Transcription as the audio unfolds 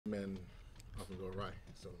Men often go awry,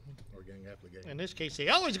 so or gang after gang. In this case, they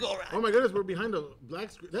always go awry. Oh my goodness, we're behind a black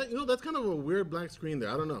screen. That's kind of a weird black screen there.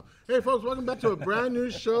 I don't know. Hey folks, welcome back to a brand new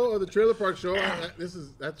show of the Trailer Park Show.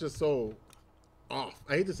 That's just so off.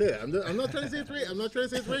 I hate to say that. I'm not trying to say it's racial. I'm not trying to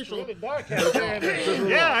say it's racial. It's really dark out there.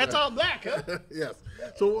 Yeah, it's all black, huh? Yes.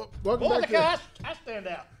 So welcome back to I stand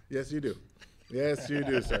out. Yes, you do. Yes, you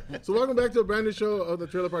do, sir. So welcome back to a brand new show of the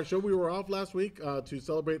Trailer Park Show. We were off last week to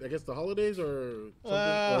celebrate, I guess, the holidays or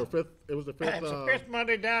something. Or fifth. It was the fifth. It's the fifth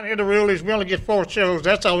Monday down here. The rule is we only get 4 shows.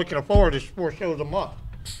 That's all we can afford is 4 shows a month.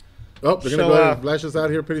 Oh, they're gonna go ahead and flash us out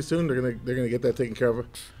here pretty soon. They're gonna get that taken care of.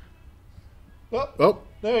 Oh,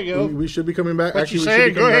 there you go. We should be coming back. What Actually, you we should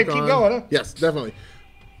saying? be coming Go ahead, back keep on. going, huh? Yes, definitely.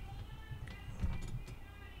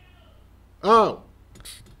 Oh,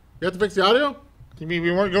 you have to fix the audio? You mean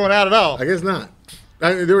we weren't going out at all? I guess not.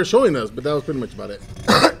 I mean, they were showing us, but that was pretty much about it.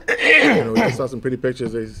 We just saw some pretty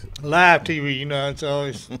pictures. Live TV, it's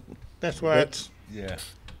always that's why it's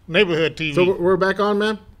neighborhood TV. So we're back on,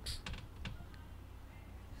 man.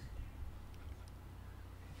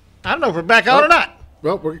 I don't know if we're back on or not.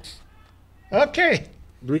 Well, Okay.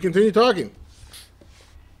 Do we continue talking?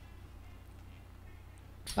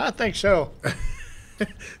 I think so.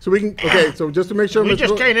 So we can. Okay. So just to make sure, We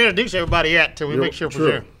just can't introduce everybody yet till we make sure for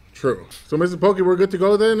sure. True. So, Mrs. Pokey, we're good to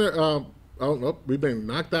go then? Oh, no, we've been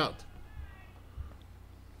knocked out.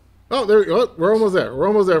 Oh, there we go. We're almost there. We're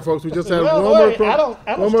almost there, folks. We just have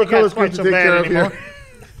one more color screen to take care of here.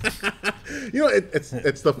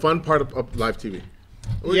 It's the fun part of live TV.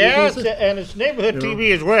 Yeah, and it's neighborhood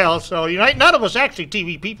TV as well. So, none of us actually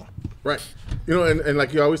TV people. Right. And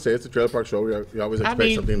like you always say, it's a Trailer Park Show. We always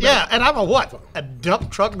expect something better. Yeah, and I'm a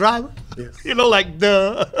dump truck driver? Yes. Like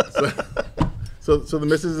duh. So the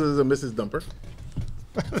missus is a Mrs. Dumper.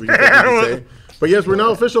 We can say. But yes, we're now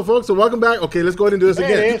official, folks. So welcome back. Okay, let's go ahead and do this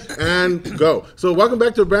again. And go. So welcome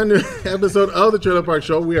back to a brand new episode of the Trailer Park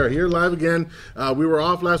Show. We are here live again. We were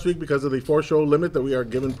off last week because of the 4-show limit that we are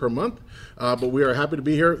given per month. But we are happy to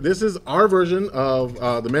be here. This is our version of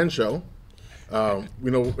the men's show.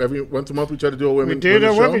 Every once a month we try to do a women's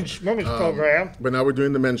show. women's program. But now we're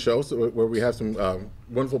doing the men's show, so where we have some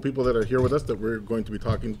wonderful people that are here with us that we're going to be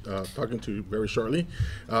talking to very shortly.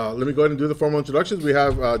 Let me go ahead and do the formal introductions. We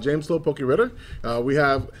have James Slow Pokey Ritter. We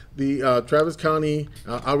have the Travis County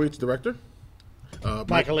Outreach Director,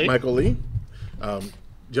 Michael Lee.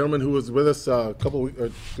 Gentleman who was with us a couple weeks, or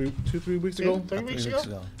 3 weeks ago. 3 weeks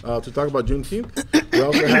ago. To talk about Juneteenth. We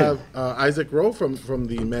also have Isaac Rowe from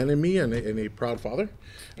the Man in Me and a proud father.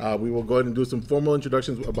 We will go ahead and do some formal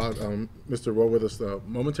introductions about Mr. Rowe with us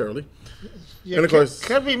momentarily. Yeah, and of course,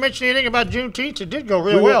 could we mention anything about Juneteenth? It did go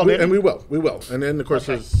real well, didn't it? And we will. And then of course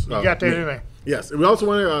there's you got that in there. Yes, we also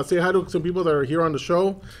want to say hi to some people that are here on the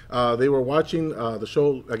show. They were watching the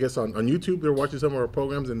show, I guess, on YouTube. They were watching some of our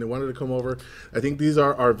programs, and they wanted to come over. I think these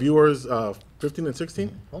are our viewers, 15 and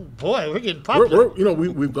 16. Oh, boy, we're getting popular.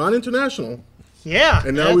 We've gone international. Yeah,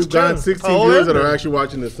 and now we've got 16 viewers that are actually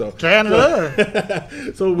watching this stuff. Canada.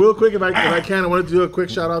 So real quick, if I can, I wanted to do a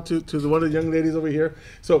quick shout out to one of the young ladies over here.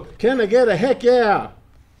 So can I get a heck yeah?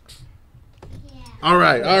 All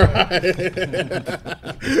right.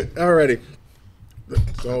 Alrighty.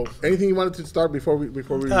 So, anything you wanted to start before we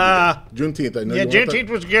Juneteenth? I know. Yeah, Juneteenth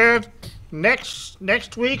was good.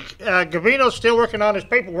 Next week, Gavino's still working on his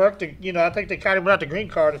paperwork. I think they kind of went out the green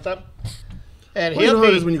card or something. And you know how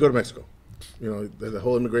it is when you go to Mexico. The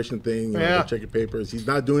whole immigration thing. Check your papers. He's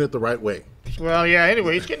not doing it the right way. Well, yeah.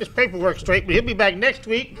 Anyway, he's getting his paperwork straight, but he'll be back next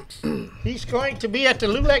week. He's going to be at the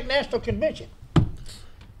LULAC National Convention.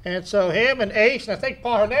 And so him and Ace, and I think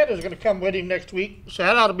Paul Hernandez is going to come with him next week. So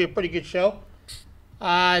that ought to be a pretty good show.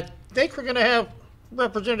 I think we're going to have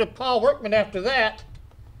Representative Paul Workman after that.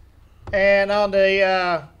 And on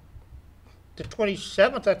the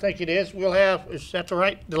 27th, I think it is, we'll have, is that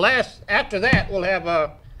right? After that, we'll have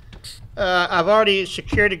I've already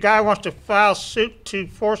secured a guy who wants to file suit to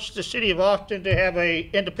force the city of Austin to have a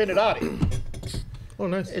independent audit. Oh,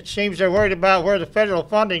 nice. It seems they're worried about where the federal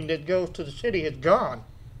funding that goes to the city has gone.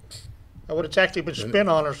 Or what it's actually been spent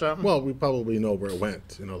on or something. Well, we probably know where it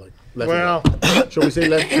went, well, shall we say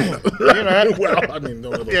left? Well, I mean,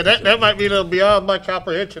 no. Yeah, that might be a little beyond my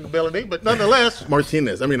comprehension ability, but nonetheless.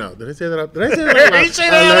 Martinez. Did I say that out? Did I say that out? Did you say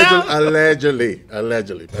that out?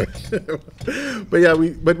 Allegedly. But yeah,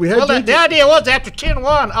 we had. Well, the idea was after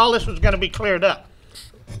 10-1, all this was going to be cleared up.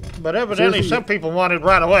 But evidently, some people wanted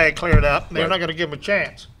right away cleared up. And they're not going to give them a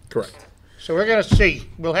chance. Correct. So we're going to see.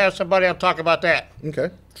 We'll have somebody else talk about that.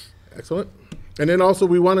 Okay. Excellent. And then also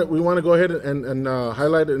we want to go ahead and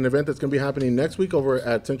highlight an event that's going to be happening next week over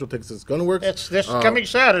at Central Texas Gunworks. It's this coming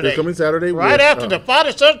Saturday. This coming Saturday. Right after the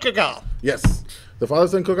Father-Son cook-off. Yes. the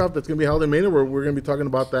Father-Son Cook-Off that's going to be held in Maynard. We're going to be talking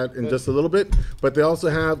about that in just a little bit. But they also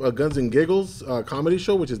have a Guns and Giggles comedy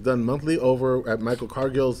show, which is done monthly over at Michael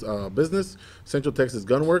Cargill's business, Central Texas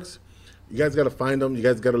Gunworks. You guys got to find them. You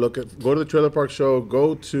guys got to go to the Trailer Park Show.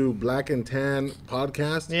 Go to Black and Tan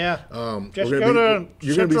podcast. Yeah. Just go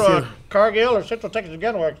to Central Cargill or Central Texas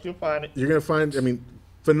Gunworks. You'll find it. You're going to find,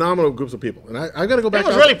 phenomenal groups of people. And I got to go back. It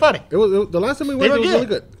was really funny. The last time we went, it was really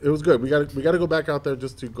good. It was good. We got to go back out there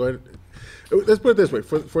just to go ahead. Let's put it this way: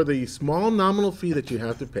 for the small nominal fee that you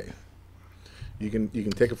have to pay, you can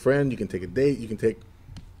take a friend, you can take a date, you can take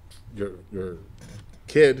your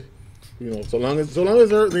kid. So long as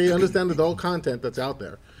they understand adult content that's out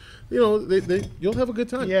there, you'll have a good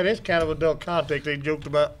time. Yeah, there's kind of adult content they joked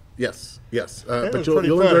about. Yes. But you'll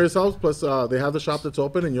enjoy yourselves. Plus, they have the shop that's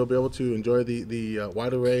open, and you'll be able to enjoy the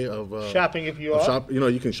wide array of shopping if you are.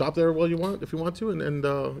 You can shop there while you want if you want to,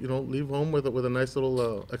 and leave home with a nice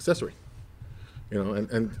little accessory.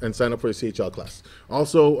 And sign up for a CHL class.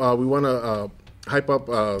 Also, we want to hype up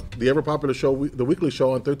the ever popular show, the weekly show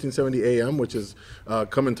on 1370 AM, which is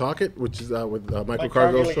Come and Talk It, which is with Michael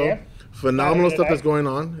Cargill's show. Phenomenal stuff that's going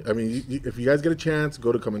on. If you guys get a chance,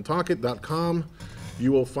 go to comeandtalkit.com.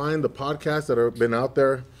 You will find the podcasts that have been out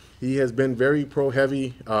there. He has been very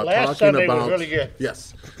pro-heavy Last Sunday was really good.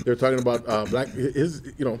 Yes, they're talking about black.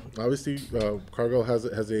 Obviously, Cargill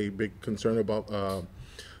has a big concern about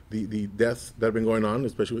the deaths that have been going on,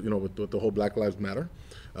 especially with the whole Black Lives Matter.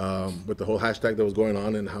 With the whole hashtag that was going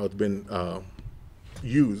on and how it's been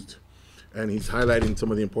used, and he's highlighting some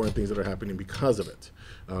of the important things that are happening because of it,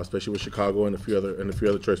 especially with Chicago and a few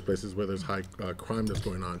other choice places where there's high crime that's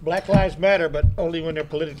going on. Black Lives Matter, but only when they're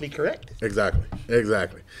politically correct. Exactly.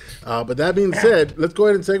 But that being said, let's go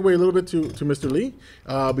ahead and segue a little bit to Mr. Lee,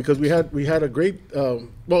 because we had a great.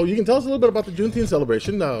 Well, you can tell us a little bit about the Juneteenth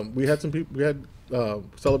celebration. We had some people. We had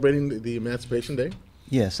celebrating the Emancipation Day.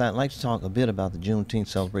 Yes, I'd like to talk a bit about the Juneteenth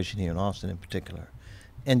celebration here in Austin in particular,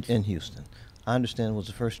 and in Houston. I understand it was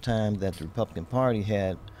the first time that the Republican Party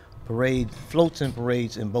had floats and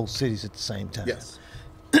parades in both cities at the same time. Yes.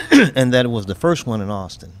 And that it was the first one in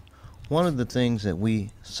Austin. One of the things that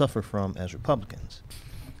we suffer from as Republicans,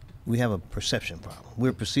 we have a perception problem.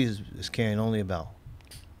 We're perceived as caring only about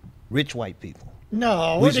rich white people.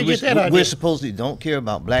 No, where did you get that idea? We're supposedly don't care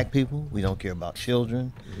about black people. We don't care about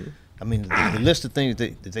children. Mm-hmm. The list of things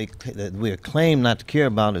that we claim not to care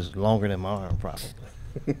about is longer than my arm, probably.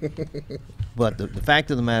 But the fact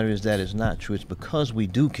of the matter is that it's not true. It's because we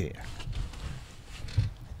do care.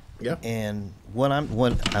 Yeah. And what I'm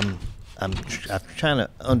trying to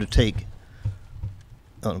undertake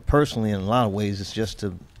personally in a lot of ways is just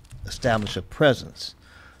to establish a presence.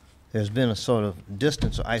 There's been a sort of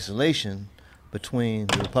distance or isolation between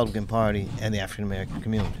the Republican Party and the African American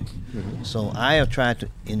community. Mm-hmm. So I have tried to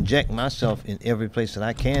inject myself in every place that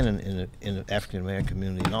I can in the African American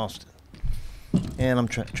community in Austin. And I'm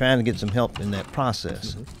trying to get some help in that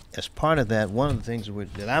process. Mm-hmm. As part of that, one of the things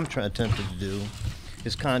that I'm attempting to do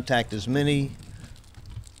is contact as many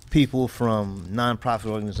people from nonprofit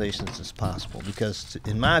organizations as possible, because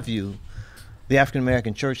in my view, the African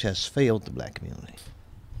American church has failed the black community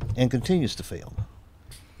and continues to fail.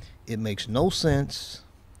 It makes no sense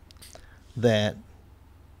that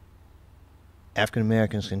African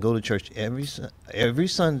Americans can go to church every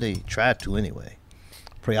Sunday, try to anyway,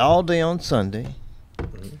 pray all day on Sunday.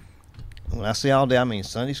 Mm-hmm. When I say all day, I mean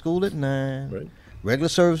Sunday school at 9, right. Regular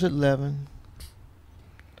service at 11,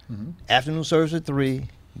 mm-hmm. Afternoon service at 3,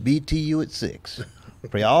 BTU at 6.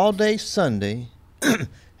 Pray all day Sunday,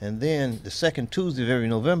 and then the second Tuesday of every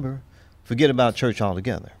November, forget about church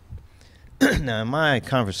altogether. Now, in my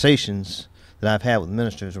conversations that I've had with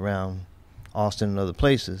ministers around Austin and other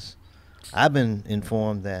places, I've been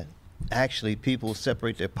informed that actually people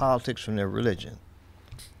separate their politics from their religion.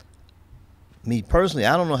 Me personally,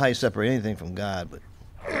 I don't know how you separate anything from God, but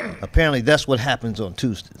apparently that's what happens on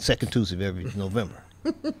second Tuesday of every November.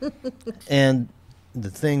 And the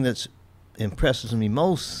thing that impresses me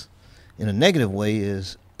most in a negative way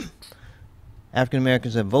is African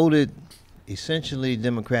Americans have voted essentially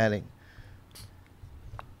Democratic.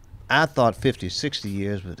 I thought 50, 60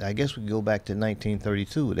 years, but I guess we go back to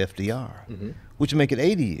 1932 with FDR, mm-hmm. which would make it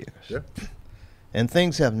 80 years. Yeah. And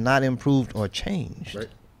things have not improved or changed. Right.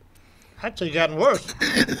 Actually gotten worse.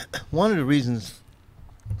 One of the reasons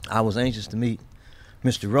I was anxious to meet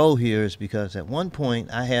Mr. Rowe here is because at one point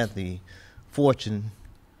I had the good fortune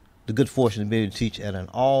to be able to teach at an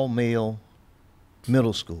all-male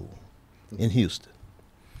middle school in Houston.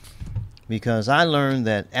 Because I learned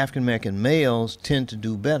that African-American males tend to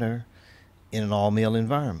do better in an all-male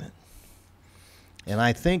environment. And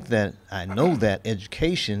I know that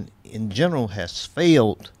education in general has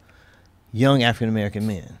failed young African American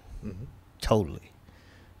men. Mm-hmm. Totally.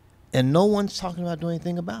 And no one's talking about doing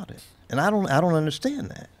anything about it. And I don't understand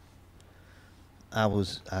that.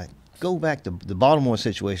 I go back to the Baltimore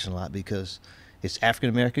situation a lot because it's African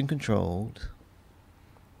American controlled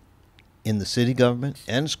in the city government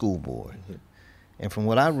and the school board. Mm-hmm. And from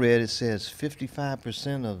what I read, it says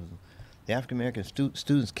 55% of the African American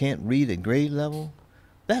students can't read at grade level.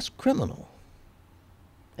 That's criminal.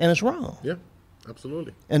 And it's wrong. Yeah,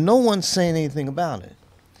 absolutely. And no one's saying anything about it.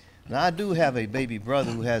 Now, I do have a baby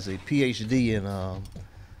brother who has a PhD in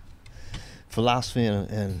philosophy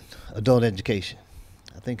and adult education.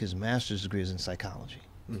 I think his master's degree is in psychology.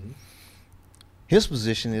 Mm-hmm. His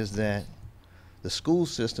position is that the school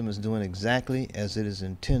system is doing exactly as it is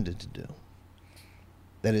intended to do.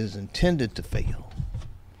 That it is intended to fail.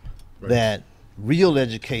 Right. That real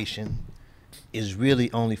education is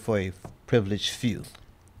really only for a privileged few.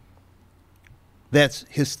 That's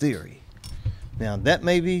his theory. Now, that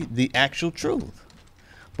may be the actual truth,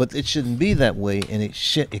 but it shouldn't be that way, and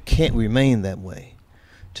it can't remain that way.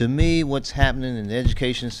 To me, what's happening in the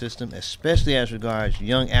education system, especially as regards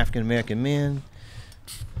young African American men,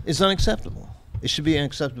 is unacceptable. It should be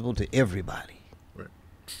unacceptable to everybody. Right.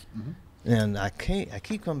 Mm-hmm. And I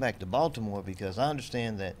keep coming back to Baltimore because I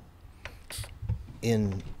understand that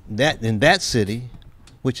in that city,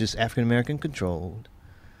 which is African American controlled,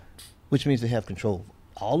 which means they have control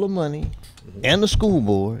of all the money mm-hmm. and the school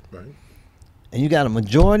board. Right. And you got a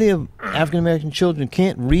majority of African American children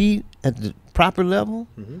can't read at the proper level.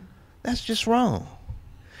 Mm-hmm. That's just wrong.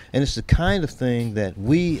 And it's the kind of thing that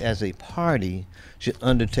we as a party should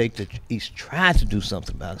undertake to at least try to do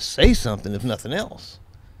something about it, say something if nothing else.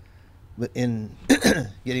 But in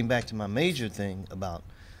getting back to my major thing about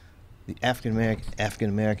the African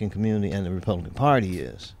American community and the Republican Party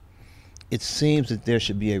is, it seems that there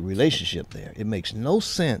should be a relationship there. It makes no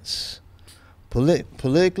sense,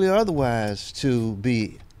 politically or otherwise, to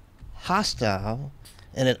be hostile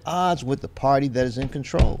and at odds with the party that is in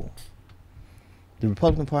control. The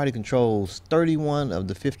Republican Party controls 31 of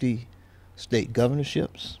the 50 state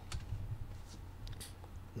governorships,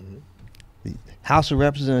 mm-hmm. the House of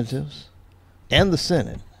Representatives, and the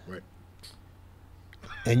Senate. Right.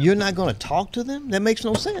 And you're not going to talk to them? That makes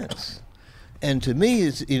no sense. And to me,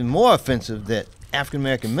 it's even more offensive that African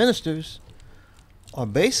American ministers are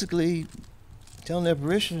basically telling their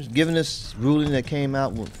parishioners, given this ruling that came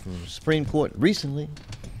out from the Supreme Court recently,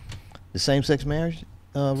 the same-sex marriage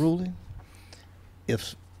ruling. I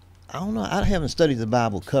don't know, I haven't studied the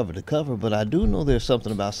Bible cover to cover, but I do know there's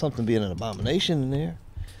something about something being an abomination in there.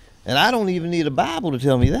 And I don't even need a Bible to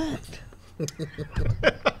tell me that.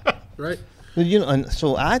 Right. But, and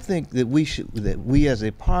so I think that we as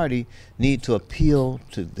a party need to appeal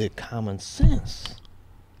to their common sense.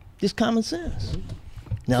 Just common sense. Mm-hmm.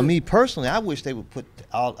 Now, me personally, I wish they would put it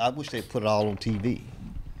all on TV.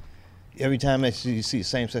 Every time you see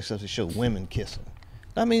same-sex stuff, they show women kissing.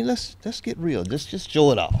 I mean, let's get real. Just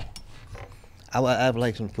show it all. I would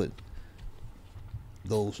like them to put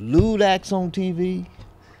those lewd acts on TV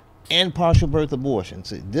and partial birth abortion.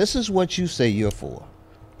 Say, this is what you say you're for.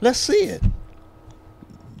 Let's see it.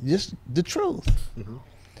 Just the truth. Mm-hmm.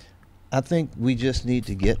 I think we just need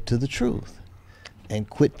to get to the truth and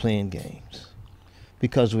quit playing games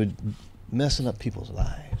because we're messing up people's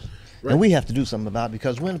lives. Right. And we have to do something about it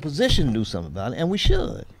because we're in a position to do something about it, and we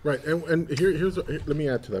should. Right, and here's let me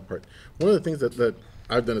add to that part. One of the things that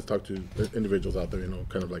I've done is talk to individuals out there,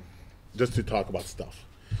 kind of like just to talk about stuff.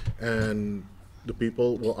 And the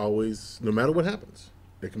people will always, no matter what happens,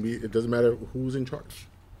 it doesn't matter who's in charge.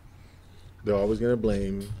 They're always going to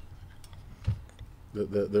blame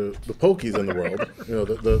the pokies in the world,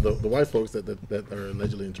 the white folks that are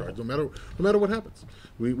allegedly in charge. No matter what happens.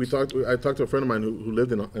 I talked to a friend of mine who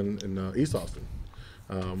lived in East Austin.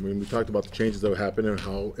 When we talked about the changes that would happen and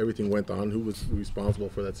how everything went on, who was responsible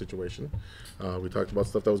for that situation. We talked about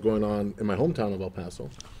stuff that was going on in my hometown of El Paso,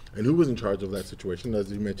 and who was in charge of that situation.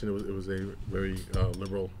 As you mentioned, it was a very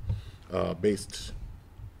liberal based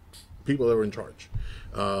people that were in charge.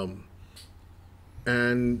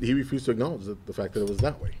 And he refused to acknowledge the fact that it was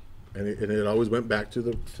that way, and it always went back to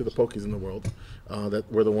the pokies in the world that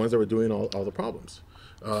were the ones that were doing all the problems.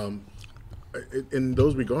 In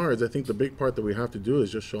those regards, I think the big part that we have to do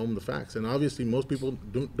is just show them the facts. And obviously, most people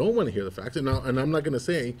don't want to hear the facts. And I'm not going to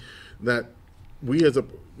say that we as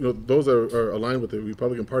those that are aligned with the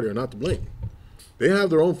Republican Party are not to blame. They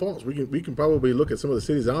have their own faults. We can probably look at some of the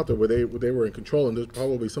cities out there where they were in control, and there's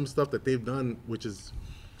probably some stuff that they've done which is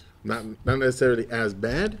not necessarily as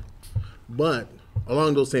bad, but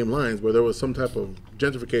along those same lines, where there was some type of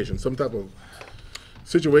gentrification, some type of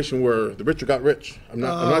situation where the richer got rich. I'm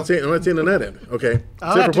not saying on that end. Okay,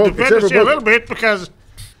 I'll have to defend this a little bit because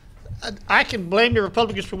I can blame the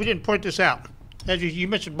Republicans for we didn't point this out. As you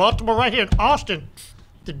mentioned, Baltimore, right here in Austin,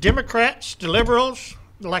 the Democrats, the liberals,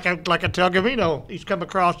 like I tell Gavino, he's come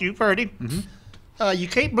across. You've heard him. Mm-hmm. You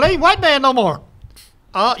can't blame white man no more.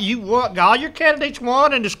 All your candidates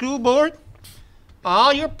won in the school board.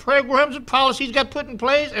 All your programs and policies got put in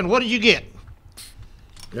place, and what did you get?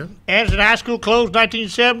 Yeah. Anderson High School closed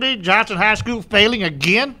 1970. Johnson High School failing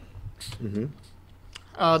again.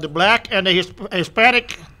 Mm-hmm. The black and the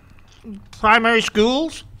Hispanic primary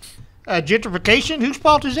schools, gentrification. Whose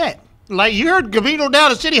fault is that? Like you heard Gavino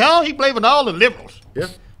down at City Hall, he blaming all the liberals. Yeah.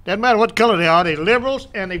 Doesn't matter what color they are. They're liberals,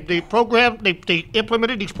 and they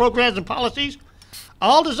implemented these programs and policies,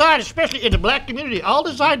 all designed, especially in the black community, all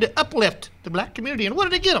designed to uplift the black community. And what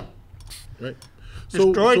did they get them? Right.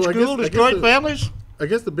 Destroyed schools, destroyed families. I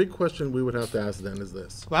guess the big question we would have to ask then is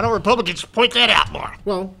this. Why don't Republicans point that out more?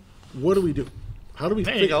 Well, what do we do? How do we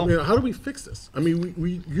There you go. how do we fix this? I mean,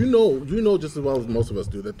 you know just as well as most of us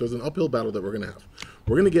do that there's an uphill battle that we're going to have.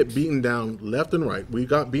 We're going to get beaten down left and right. We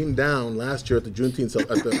got beaten down last year at the Juneteenth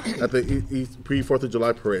at the pre-4th of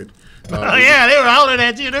July parade. Yeah, they were hollering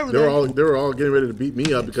at you. They were all getting ready to beat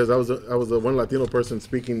me up because I was the one Latino person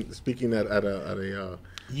speaking at a.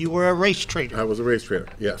 You were a race traitor. I was a race traitor.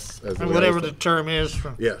 Yes, Or whatever the term is.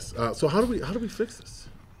 Yes. So how do we fix this?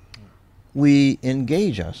 We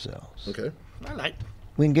engage ourselves. Okay.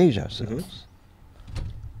 We engage ourselves.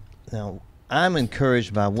 Now, I'm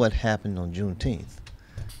encouraged by what happened on Juneteenth.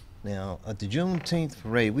 Now, at the Juneteenth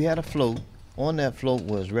parade, we had a float. On that float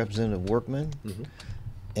was Representative Workman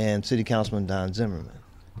and City Councilman Don Zimmerman.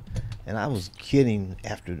 And I was kidding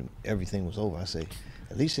after everything was over. I say,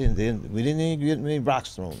 at least we didn't even get many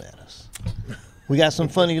rocks thrown at us. We got some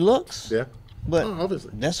funny looks. Yeah. But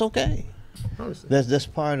obviously. that's okay. Obviously. That's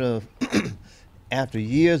part of, after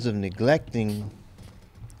years of neglecting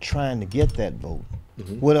trying to get that vote,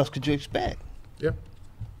 what else could you expect? Yeah.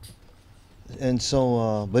 And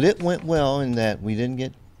so, but it went well in that we didn't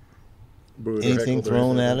get anything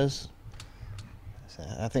thrown at us.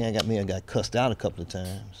 I think I got cussed out a couple of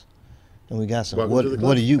times, and we got some. What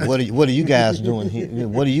are you guys doing here?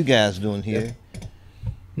 What are you guys doing here? Yeah.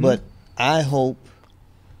 But I hope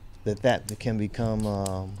that can become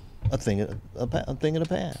a thing of the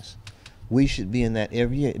past. We should be in that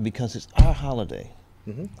every year because it's our holiday.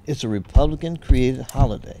 It's a Republican-created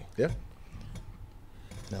holiday. Yeah.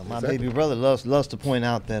 Now, my baby brother loves to point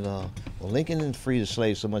out that Lincoln didn't free the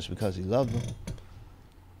slaves so much because he loved them,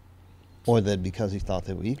 or that because he thought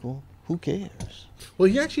they were equal. Who cares? Well,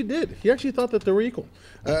 he actually did. He actually thought that they were equal.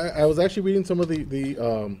 I was actually reading some of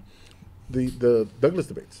the Douglas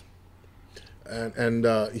debates, and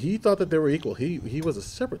he thought that they were equal. He was a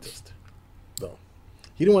separatist, though.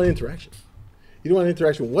 He didn't want interaction. He didn't want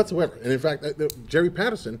interaction whatsoever. And in fact, Jerry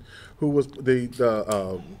Patterson, who was the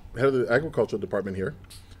head of the agricultural department here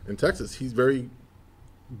in Texas, he's very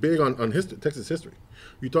big on Texas history.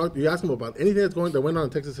 You ask him about anything that went on in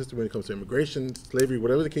Texas history when it comes to immigration, slavery,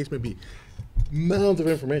 whatever the case may be, mounds of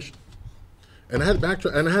information. And I had to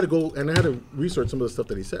backtrack, and I had to research some of the stuff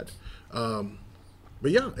that he said.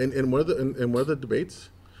 But yeah, in one of the debates,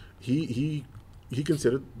 he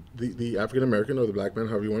considered the African American or the black man,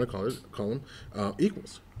 however you want to call them,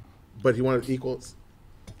 equals, but he wanted equals,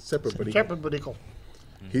 separate but equal.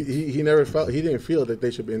 He didn't feel that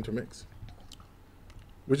they should be intermixed,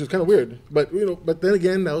 which is kind of weird. But but then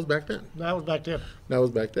again, that was back then.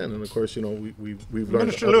 And of course, we've learned.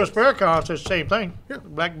 Minister Louis Farrakhan says the same thing. Yeah,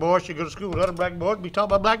 black boys should go to school with other black boys, be taught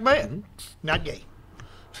by black men, not gay.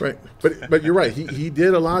 Right, but you're right. He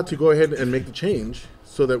did a lot to go ahead and make the change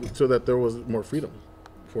so that there was more freedom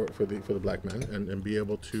for the black man and be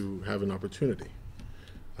able to have an opportunity,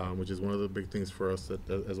 which is one of the big things for us. That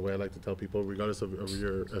as a way I like to tell people, regardless of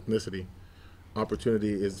your ethnicity,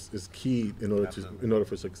 opportunity is key in order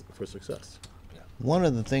for success. One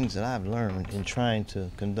of the things that I've learned in trying to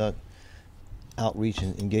conduct outreach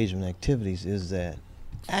and engagement activities is that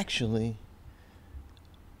actually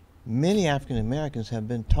many African Americans have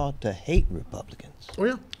been taught to hate Republicans. Oh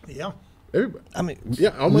yeah, yeah. Everybody. I mean,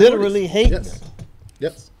 yeah, literally hate them.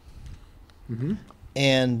 Yes.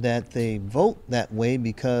 And that they vote that way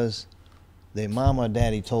because their mom or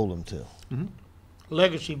daddy told them to.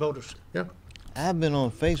 Legacy voters. Yeah. I've been on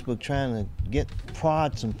Facebook trying to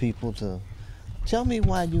prod some people to tell me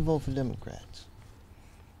why you vote for Democrats.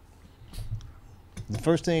 The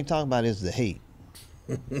first thing they talk about is the hate.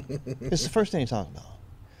 It's the first thing they talk about.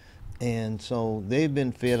 And so they've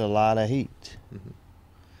been fed a lot of hate.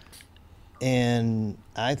 And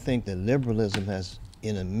I think that liberalism has,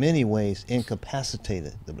 in many ways,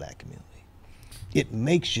 incapacitated the black community. It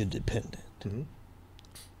makes you dependent. Mm-hmm.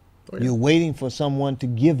 Oh, yeah. You're waiting for someone to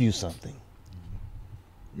give you something.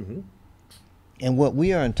 Mm-hmm. And what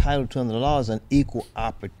we are entitled to under the law is an equal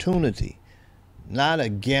opportunity, not a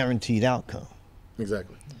guaranteed outcome.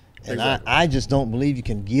 Exactly. And exactly. I just don't believe you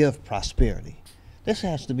can give prosperity. There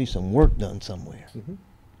has to be some work done somewhere. Mm-hmm.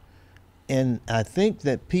 And I think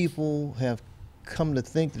that people have come to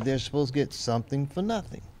think that they're supposed to get something for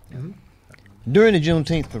nothing. Mm-hmm. During the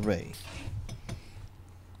Juneteenth parade,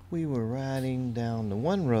 we were riding down the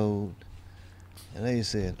one road, and they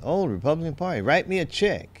said, "Oh, the Republican Party, write me a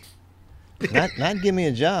check. not give me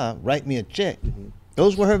a job, write me a check." Mm-hmm.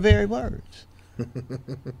 Those were her very words.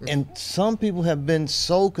 And some people have been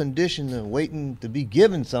so conditioned to waiting to be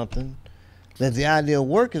given something that the idea of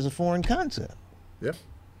work is a foreign concept. Yeah.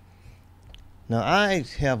 Now,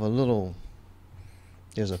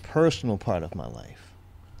 there's a personal part of my life,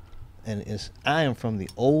 and I am from the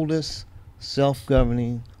oldest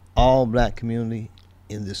self-governing all-black community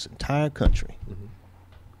in this entire country. Mm-hmm.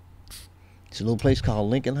 It's a little place called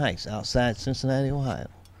Lincoln Heights outside Cincinnati, Ohio.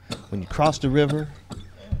 When you cross the river,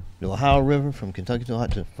 the Ohio River from Kentucky to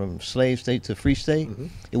Ohio, from slave state to free state, Mm-hmm.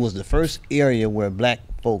 it was the first area where black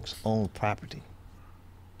folks owned property.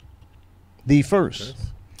 The first.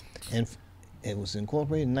 Yes. And it was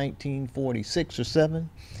incorporated in 1946 or 7,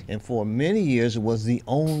 and for many years it was the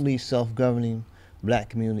only self-governing black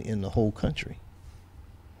community in the whole country.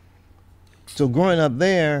 So growing up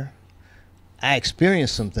there, I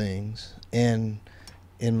experienced some things, and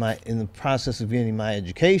in the process of getting my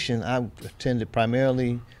education, I attended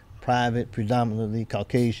primarily private, predominantly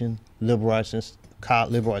Caucasian liberal arts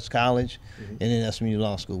college, Mm-hmm. and then SMU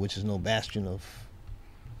Law School, which is no bastion of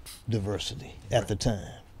diversity at the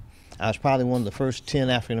time. I was probably one of the first 10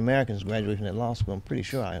 African Americans graduating from that law school. I'm pretty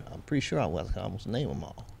sure I was. I can almost name them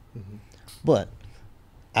all. Mm-hmm. But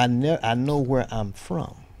I know where I'm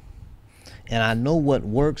from, and I know what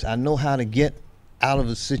works. I know how to get out of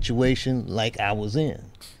a situation like I was in.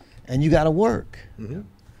 And you got to work.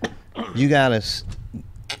 Mm-hmm. You got to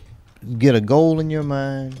get a goal in your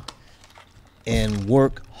mind and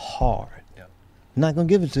work hard. Yep. I'm not gonna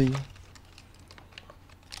give it to you.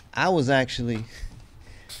 I was actually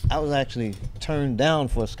turned down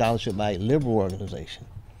for a scholarship by a liberal organization.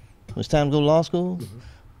 When it's time to go to law school, Mm-hmm.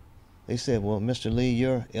 they said, "Well, Mr. Lee,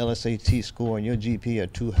 your LSAT score and your GPA are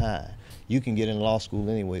too high. You can get in law school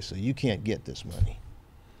anyway, so you can't get this money."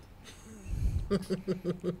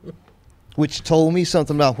 Which told me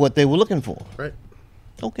something about what they were looking for. Right.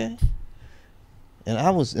 Okay. And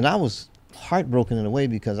I was heartbroken in a way,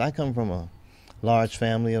 because I come from a large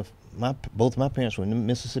family of both my parents were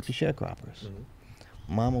Mississippi sharecroppers. Mm-hmm.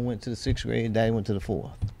 Mama went to the 6th grade, Daddy went to the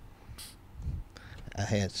 4th. I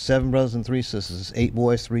had 7 brothers and 3 sisters, 8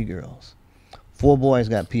 boys, 3 girls. 4 boys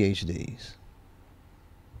got PhDs.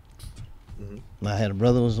 Mm-hmm. I had a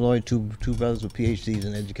brother who was a lawyer, two brothers with PhDs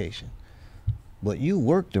in education. But you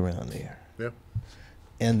worked around there. Yeah.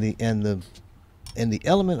 And the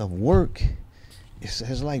element of work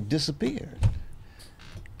has like disappeared.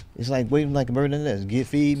 It's like waiting like a bird in the nest.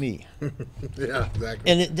 Feed me. Yeah,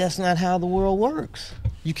 exactly. And that's not how the world works.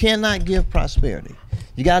 You cannot give prosperity.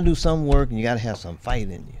 You got to do some work, and you got to have some fight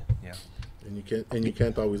in you. Yeah. And you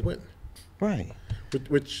can't always win. Right.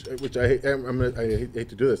 Which I hate, I hate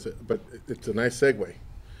to do this, but it's a nice segue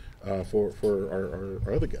for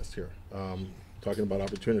our other guest here, talking about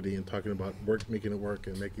opportunity and talking about work, making it work,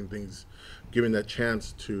 and making things, giving that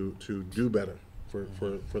chance to do better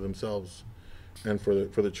for themselves and for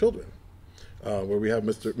the children. Where we have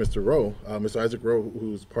Mr. Rowe, Mr. Isaac Rowe,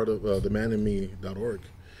 who's part of the manandme.org.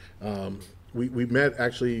 We met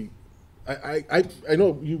actually. I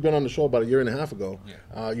know you've been on the show about 1.5 years ago.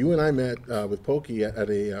 Yeah. You and I met with Pokey at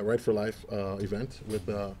a Right for Life event with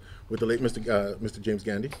the late Mr. James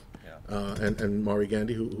Gandy, Yeah. and Maury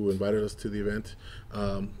Gandy, who invited us to the event.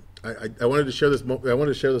 I wanted to share this. I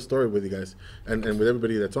wanted to share the story with you guys and with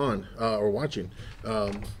everybody that's on or watching.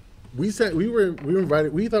 We were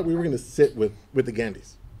invited. We thought we were going to sit with the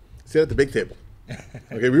Gandys, sit at the big table.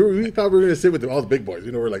 Okay, we thought we were going to sit with all the big boys.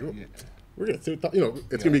 We're like. We're gonna sit,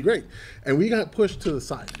 it's gonna be great, and we got pushed to the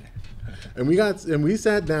side, and we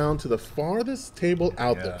sat down to the farthest table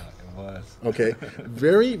out there. It was. Okay,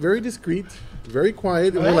 very very discreet, very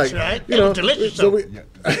quiet, and Well, we're that's like, right. That was delicious, so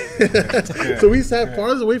though. so we sat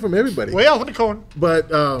farthest away from everybody, Way off in the corner. but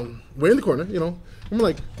way in the corner. I'm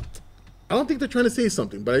like, I don't think they're trying to say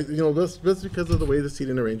something, but that's because of the way the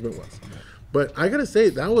seating arrangement was. But I gotta say,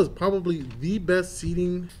 that was probably the best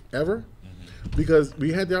seating ever. because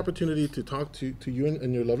we had the opportunity to talk to you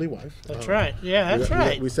and your lovely wife. That's right. Yeah, that's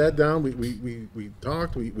right. We sat down. We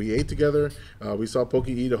talked. We ate together. We saw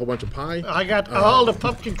Pokey eat a whole bunch of pie. I got all the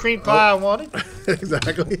pumpkin cream pie I wanted.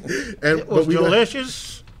 Exactly. And it was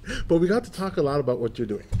delicious. But we got to talk a lot about what you're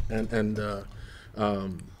doing, and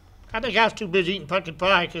I think I was too busy eating pumpkin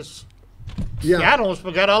pie because yeah, I almost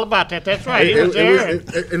forgot all about that. That's right. He was there.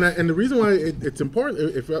 And the reason why it's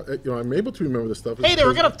important, if I'm able to remember this stuff. Hey, they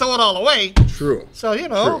were going to throw it all away. True. So you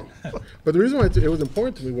know. True. But the reason why it was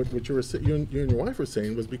important to me, what you and your wife were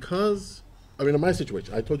saying, was because in my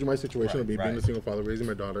situation, I told you my situation of me being a single father, raising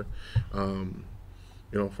my daughter,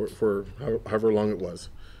 for however long it was,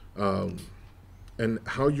 and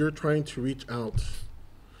how you're trying to reach out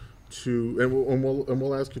to, and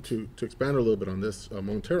we'll ask you to expand a little bit on this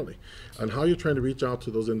momentarily, on how you're trying to reach out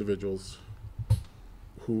to those individuals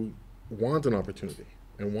who want an opportunity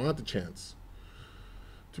and want the chance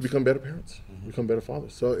to become better parents, become better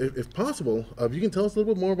fathers. So if possible, if you can tell us a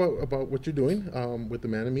little bit more about what you're doing with the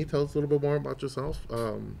Man in Me, tell us a little bit more about yourself.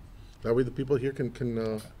 That way the people here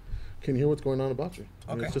can hear what's going on about you.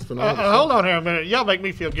 Okay. It's just phenomenal. Hold on here a minute. Y'all make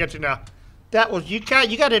me feel guilty now. That was you got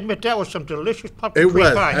to admit that was some delicious pumpkin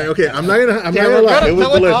cream pie. Okay, I'm not gonna lie. It was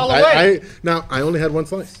delicious. All away. I only had one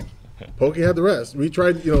slice. Pokey had the rest. We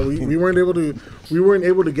tried. We weren't able to. We weren't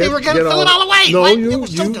able to get. They were gonna throw it all away. No, Like, you it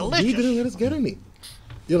was so delicious. You didn't let us get any.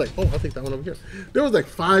 You're like, oh, I'll take that one over here. There was like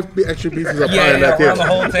 5 extra pieces of pie on that table. Around the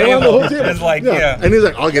whole table. Around the whole table. It's like, And he's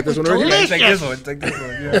like, I'll get this one right here. Delicious. Take this one. Take this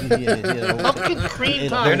one. Yeah. Pumpkin cream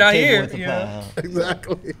pie. They're not here. With the Yeah. pie, huh?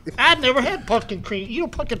 Exactly. I'd never had pumpkin cream.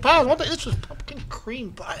 Pumpkin pie. This was pumpkin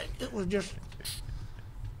cream pie. It was just.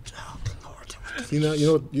 Oh, Lord.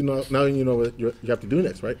 Now you know what you have to do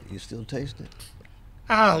next, right? You still taste it.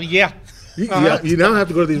 Oh yeah. You now have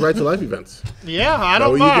to go to these Right to Life events. Yeah, I That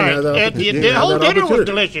don't way you can mind. have that And opportunity. You the can have whole that dinner was opportunity.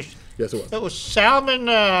 delicious. Yes, it was. It was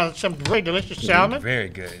salmon, some very delicious salmon. Very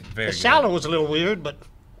good. Very The good. salad was a little weird, but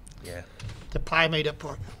Yeah. the pie made up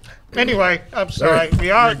for it. Anyway, I'm sorry. This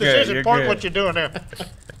good, is you're important good. what you're doing there.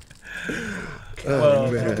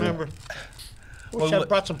 Well, man. Remember. Wish Well, I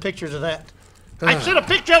brought some pictures of that. I sent a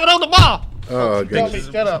picture of it on the wall. Oh, Tell me, goodness.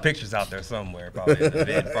 shut Some up. pictures out there somewhere, probably in the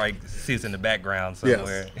vid. Probably see us in the background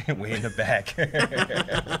somewhere, way in the back,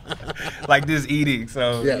 like this eating.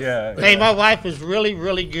 So Yes. yeah. Hey, my wife is really,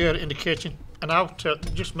 really good in the kitchen, and I'll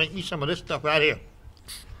just make me some of this stuff right here.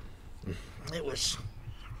 It was.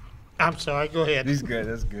 I'm sorry. Go ahead. That's good.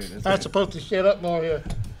 That's good. That's I'm good. supposed to shut up more here.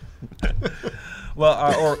 Well,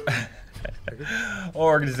 our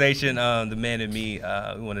organization, the Men and Me,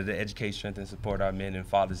 we wanted to educate, strengthen, and support our men and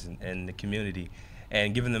fathers in the community,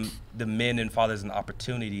 and giving them the men and fathers an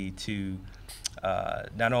opportunity to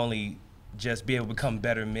not only just be able to become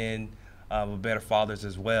better men, but better fathers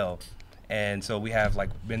as well. And so we have like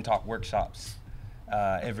Men Talk workshops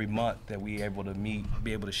every month that we able to meet,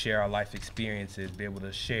 be able to share our life experiences, be able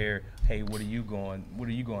to share, hey, what are you going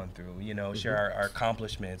through? Share our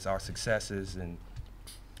accomplishments, our successes, and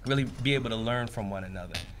really be able to learn from one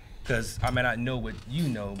another. Because I may not know what you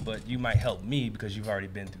know, but you might help me because you've already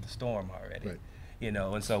been through the storm already. Right.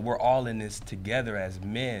 And so we're all in this together as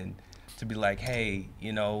men to be like, hey,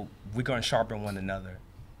 we're gonna sharpen one another.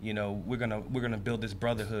 We're gonna build this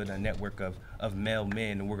brotherhood, a network of male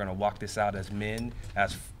men, and we're gonna walk this out as men,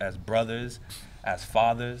 as brothers, as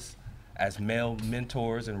fathers, as male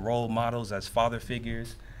mentors and role models, as father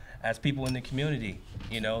figures, as people in the community,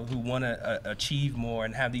 who want to achieve more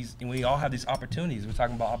and have these. We all have these opportunities. We're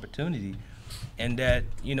talking about opportunity, and that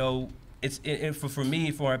for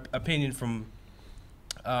me, for an opinion from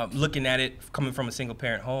looking at it coming from a single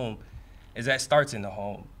parent home, is that starts in the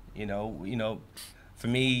home. For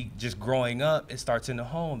me, just growing up, it starts in the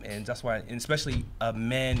home, and that's why, and especially a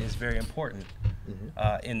man is very important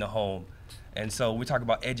in the home. And so we talk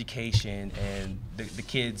about education and the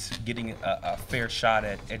kids getting a fair shot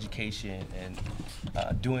at education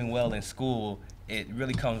and doing well in school. It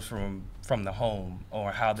really comes from the home,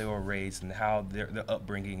 or how they were raised and how their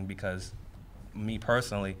upbringing. Because me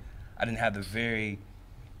personally, I didn't have the very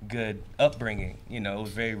good upbringing. It was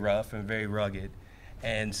very rough and very rugged.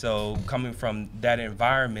 And so coming from that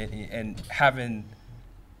environment and having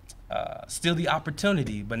still the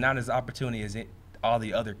opportunity, but not as opportunity as all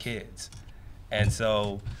the other kids. And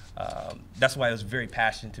so that's why it was very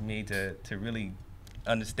passionate to me to really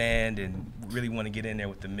understand and really want to get in there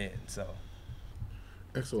with the men. So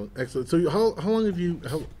Excellent. So how long have you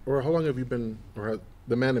been, or has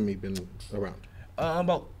the Man in Me been around?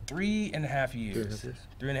 about 3.5 years. 3.5 years?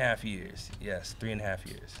 3.5 years. Yes, 3.5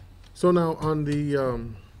 years. So now on the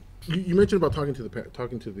you mentioned about talking to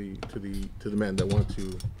the men that want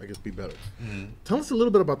to, I guess, be better. Tell us a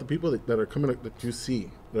little bit about the people that are coming, that you see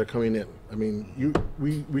that are coming in. I mean, you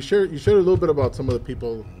shared a little bit about some of the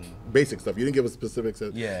people, basic stuff. You didn't give us specifics.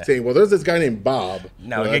 Saying, well, there's this guy named Bob.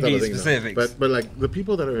 No, you give specifics. But like the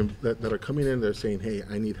people that are coming in, they're saying, hey,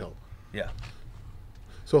 I need help. Yeah.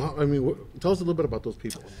 So tell us a little bit about those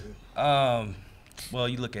people. Well,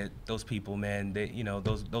 you look at those people, man. They,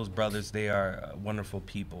 those brothers. They are wonderful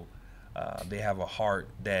people. They have a heart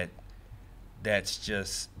that's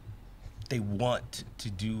just, they want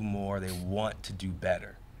to do more. They want to do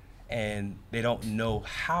better, and they don't know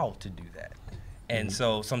how to do that. And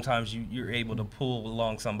so sometimes you're able to pull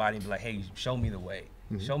along somebody and be like, hey, show me the way.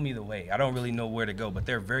 Show me the way. I don't really know where to go, but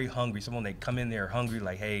they're very hungry. Someone, they come in there hungry,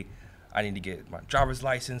 like, hey, I need to get my driver's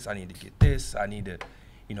license. I need to get this. I need to,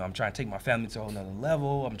 I'm trying to take my family to a whole nother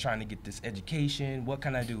level. I'm trying to get this education. What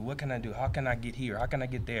can I do? What can I do? How can I get here? How can I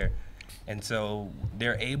get there? And so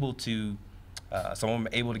they're able to, some of them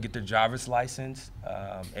are able to get their driver's license,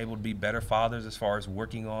 able to be better fathers as far as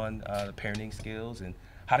working on the parenting skills and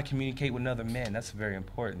how to communicate with another man. That's very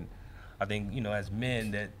important. I think, as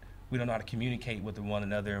men, that we don't know how to communicate with one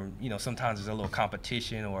another. Sometimes there's a little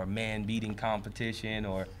competition or a man beating competition,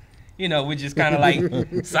 or we're just kind of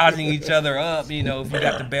like sizing each other up. If you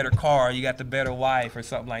got the better car, you got the better wife or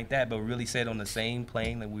something like that, but really set on the same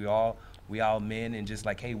plane, that we all men, and just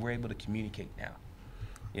like, hey, we're able to communicate now.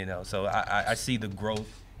 So I see the growth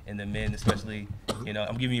in the men, especially,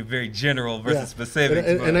 I'm giving you very general versus specific.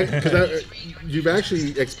 Because you've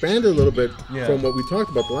actually expanded a little bit from what we talked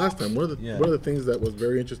about the last time. One of the things that was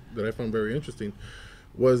that I found very interesting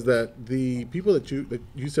was that the people that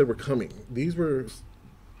you said were coming, these were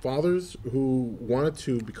fathers who wanted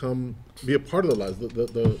to be a part of their lives.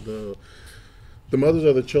 The mothers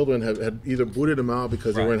of the children had either booted them out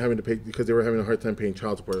because they weren't having to pay, because they were having a hard time paying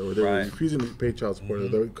child support, or they were refusing to pay child support, or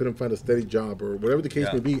they couldn't find a steady job, or whatever the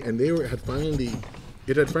case may be, and it had finally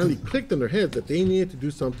clicked in their heads that they needed to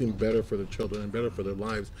do something better for their children and better for their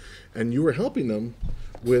lives, and you were helping them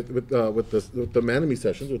with the Manamy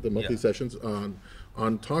sessions, with the monthly sessions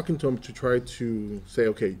on talking to them to try to say,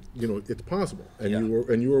 okay, it's possible,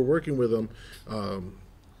 and you were working with them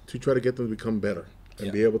to try to get them to become better. And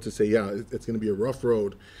be able to say, it's going to be a rough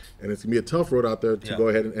road, and it's going to be a tough road out there to go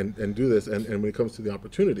ahead and do this. And when it comes to the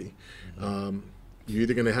opportunity, you're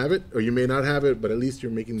either going to have it or you may not have it, but at least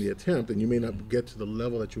you're making the attempt, and you may not get to the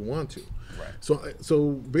level that you want to. Right.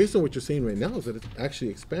 So based on what you're saying right now, is that it's actually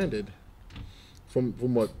expanded from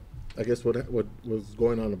what was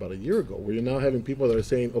going on about a year ago, where you're now having people that are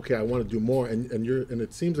saying, okay, I want to do more, and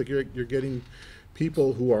it seems like you're getting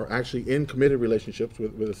people who are actually in committed relationships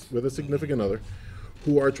with a significant other,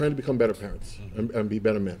 who are trying to become better parents and be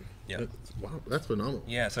better men. Yeah. Wow, that's phenomenal.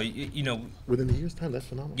 Yeah, so, within a year's time, that's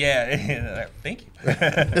phenomenal. Yeah, thank you.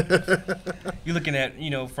 You're looking at,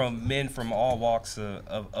 from men from all walks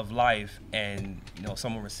of life, and,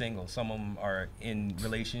 some of them are single, some of them are in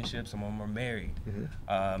relationships, some of them are married.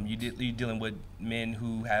 You're dealing with men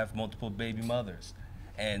who have multiple baby mothers.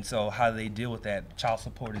 And so how they deal with that, child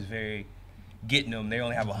support is very getting them. They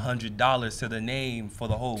only have $100 to their name for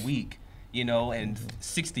the whole week. And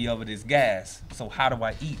 60 of it is gas. So how do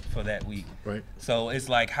I eat for that week? Right. So it's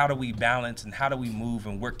like, how do we balance and how do we move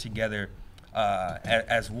and work together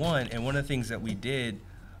as one? And one of the things that we did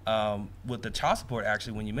with the child support,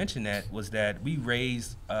 actually, when you mentioned that, was that we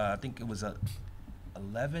raised, I think it was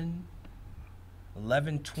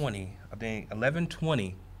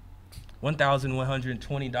 $1,120,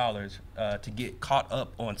 $1,120 to get caught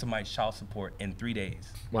up on somebody's child support in 3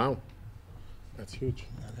 days. Wow. That's huge.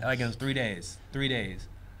 Like it was 3 days. 3 days.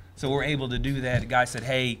 So we're able to do that. The guy said,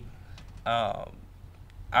 hey, I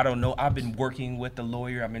don't know. I've been working with the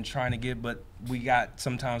lawyer. I've been trying to get, but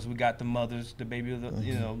sometimes we got the mothers, the baby of the,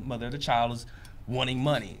 mother of the child is wanting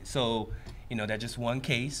money. So, that's just one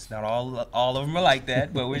case. Not all of them are like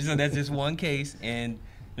that, but that's just one case. And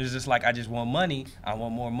it's just like, I just want money. I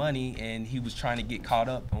want more money. And he was trying to get caught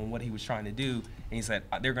up on what he was trying to do. And he said,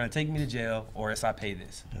 they're going to take me to jail or else I pay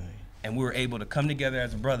this. Right. And we were able to come together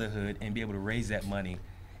as a brotherhood and be able to raise that money.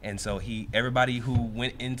 And so everybody who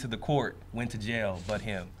went into the court went to jail but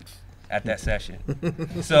him at that session.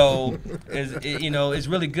 So, it's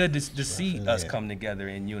really good to see us come together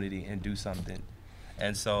in unity and do something.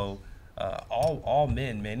 And so all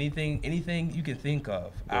men, man, anything you can think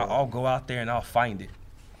of, I'll go out there and I'll find it.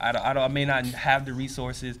 I may not have the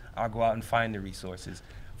resources, I'll go out and find the resources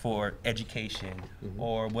for education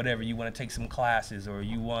or whatever. You want to take some classes or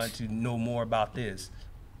you want to know more about this.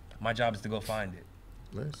 My job is to go find it.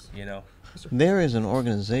 Nice. There is an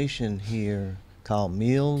organization here called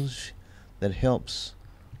Meals that helps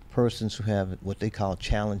persons who have what they call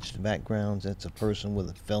challenged backgrounds. That's a person with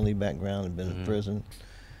a felony background and been in prison.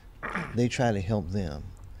 They try to help them.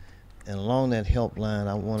 And along that helpline,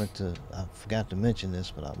 I forgot to mention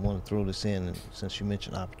this, but I want to throw this in since you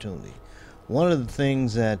mentioned opportunity. One of the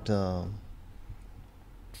things that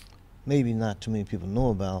maybe not too many people know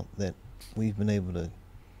about that we've been able to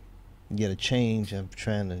get a change of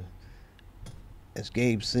trying to, as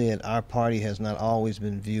Gabe said, our party has not always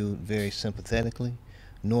been viewed very sympathetically,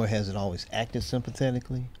 nor has it always acted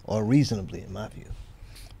sympathetically or reasonably, in my view.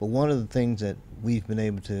 But one of the things that we've been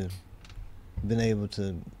able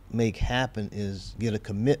to make happen is get a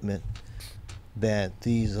commitment that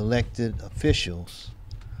these elected officials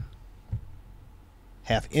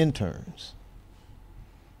have interns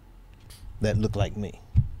that look like me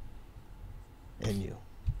and you.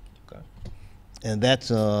 Okay. And that's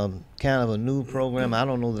kind of a new program. I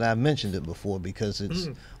don't know that I've mentioned it before because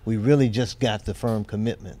we really just got the firm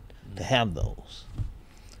commitment to have those.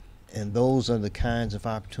 And those are the kinds of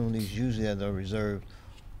opportunities usually that are reserved.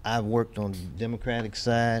 I've worked on the Democratic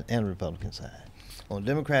side and Republican side. On the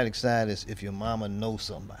Democratic side is if your mama knows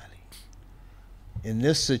somebody. In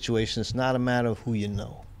this situation, it's not a matter of who you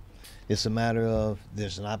know. It's a matter of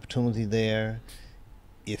there's an opportunity there.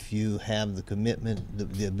 If you have the commitment,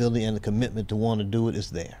 the ability and the commitment to want to do it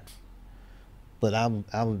is there. But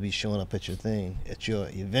I would be showing up at your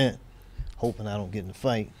event, hoping I don't get in a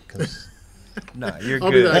fight, because Nah, you're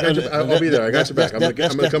I'll good. I'll be there. I got your back. I'm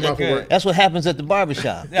gonna come out from work. that's what happens at the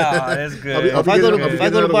barbershop. Yeah, that's good. If I go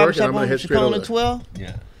to the barbershop on Chicago at 12,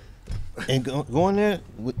 Yeah. and go in there,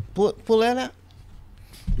 pull that out,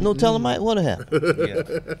 no telling what will happen.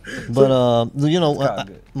 Yeah. But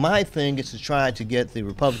good. my thing is to try to get the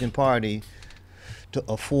Republican Party to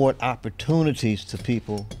afford opportunities to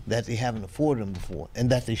people that they haven't afforded them before, and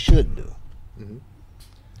that they should do.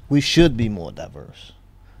 We should be more diverse,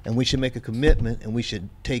 and we should make a commitment, and we should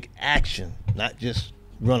take action, not just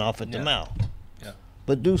run off at the mouth,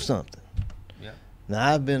 but do something. Yeah.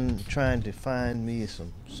 Now, I've been trying to find me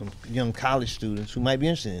some young college students who might be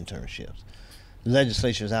interested in internships. The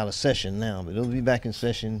legislature is out of session now, but it'll be back in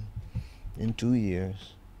session in 2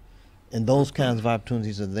 years. And those kinds of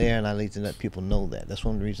opportunities are there, and I need to let people know that. That's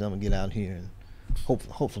one of the reasons I'm going to get out here and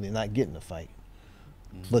hopefully not get in a fight.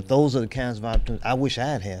 But those are the kinds of opportunities. I wish I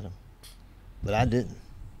had them, but I didn't.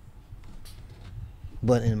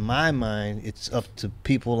 But in my mind, it's up to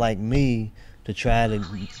people like me to try to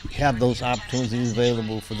have those opportunities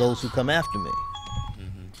available for those who come after me.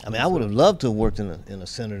 I mean, I would have loved to have worked on a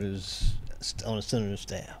senator's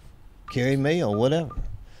staff, Kerry May or whatever,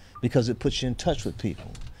 because it puts you in touch with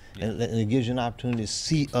people, and it gives you an opportunity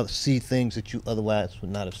to see things that you otherwise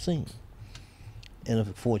would not have seen, and it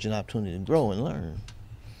affords you an opportunity to grow and learn.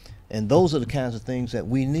 And those are the kinds of things that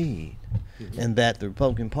we need, and that the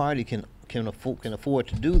Republican Party can afford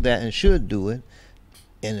to do that and should do it.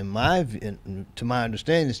 And to my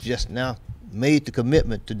understanding, it's just now made the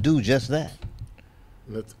commitment to do just that.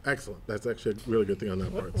 That's excellent. That's actually a really good thing on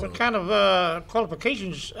that part. What kind of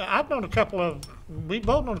qualifications? We've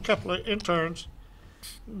both known a couple of interns.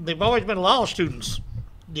 They've always been law students.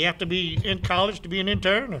 Do you have to be in college to be an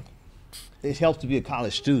intern? Or? It helps to be a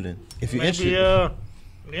college student if you're Maybe, interested.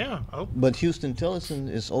 yeah. But Houston Tillerson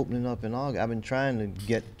is opening up in August. I've been trying to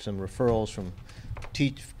get some referrals from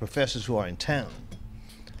professors who are in town.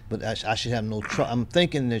 But I should have no trouble. I'm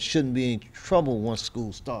thinking there shouldn't be any trouble once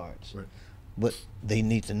school starts. Right. But they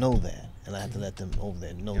need to know that, and I have to let them over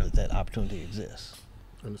there know that opportunity exists.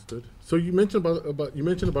 Understood. So you mentioned about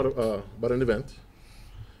an event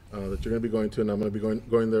that you're going to be going to, and I'm going to be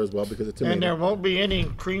going there as well because it's in And May. there won't be any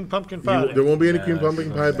cream pumpkin pie. There won't be any cream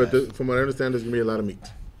pumpkin pie, but from what I understand, there's going to be a lot of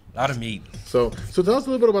meat. A lot of meat. So tell us a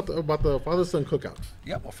little bit about the father-son cookout.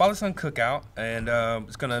 Yeah, well, father-son cookout, and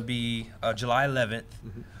it's gonna be July 11th.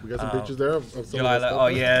 We got some pictures there of some July of the 11th. stuff. Oh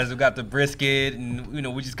yes, we got the brisket, and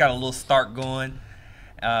we just got a little start going.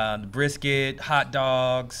 The brisket, hot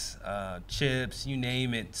dogs, chips, you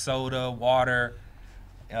name it, soda, water.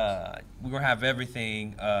 We're gonna have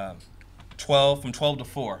everything. From 12 to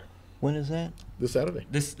 4. When is that? This Saturday.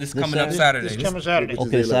 This coming up Saturday? Saturday. This coming Saturday. Which is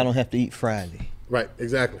Okay, the so I 11th. don't have to eat Friday. Right,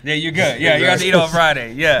 exactly. Yeah, you're good. Yeah, you got to eat on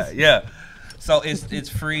Friday. Yeah. So it's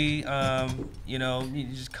free. You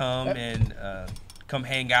just come and come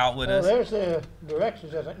hang out with us. There's the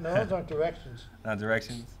directions. I think. No, those aren't directions. Not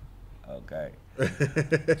directions. Okay.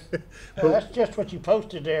 That's just what you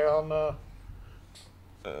posted there on.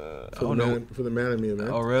 For the man in me event.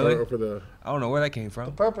 Oh, really? Or for the. I don't know where that came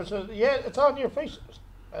from. Purpose is, it's on your faces.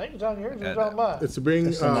 I think it's on yours. It's on mine. It's to bring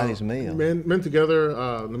That's somebody's mail. men together.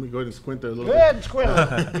 Let me go ahead and squint there a little Go bit. ahead and squint.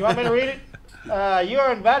 You want me to read it? You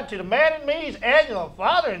are invited to the Man and Me's annual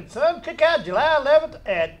Father and Son Cookout, July 11th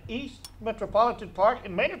at East Metropolitan Park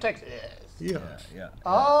in Maynard, Texas. Yeah.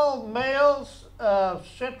 All males of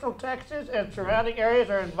Central Texas and surrounding areas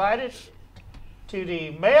are invited to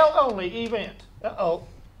the male-only event. Uh-oh.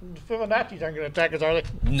 The feminazis aren't going to attack us, are they?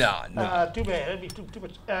 No. Too bad. That'd be too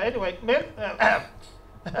much. Anyway, men,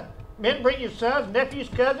 men, bring your sons, nephews,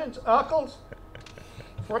 cousins, uncles,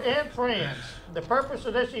 and friends. The purpose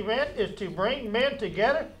of this event is to bring men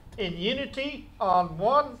together in unity on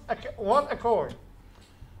one accord.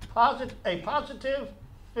 A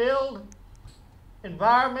positive-filled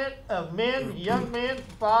environment of men, young men,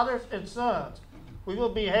 fathers, and sons. We will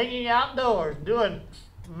be hanging outdoors doing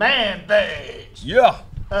man things. Yeah.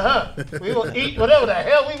 We will eat whatever the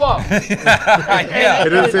hell we want. Yeah. It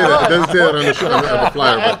doesn't say that. It doesn't say that on the show, on the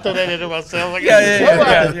flyer. I But threw that into myself.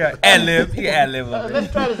 Yeah. Ad-lib. You can ad-lib a little bit.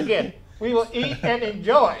 Let's try this again. We will eat and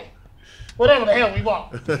enjoy whatever the hell we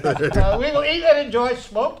want. We will eat and enjoy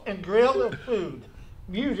smoked and grilled food.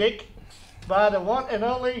 Music by the one and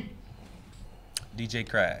only DJ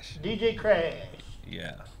Crash. DJ Crash.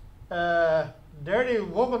 Yeah. Dirty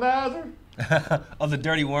Womanizer. Oh, the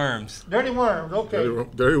Dirty Worms. Dirty Worms, okay.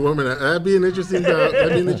 Dirty woman. That'd be an interesting.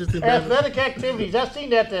 That'd be an interesting. band. Athletic activities. I've seen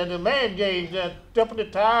that the man games, jumping the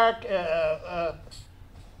tire,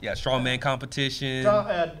 Yeah, strongman competition.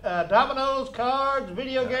 dominoes, cards,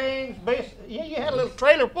 video games. You had a little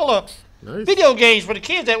trailer full of Nice. video games for the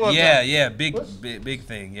kids at one time. Yeah, big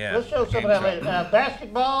thing. Yeah. Let's show some Game of that show. later.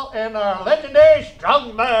 Basketball and our legendary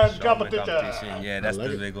strongman competition. Yeah, that's I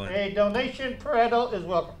like the it. big one. A donation per adult is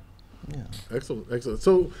welcome. Excellent.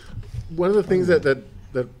 So, one of the things that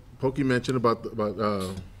Pokey mentioned about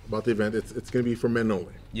the event, it's going to be for men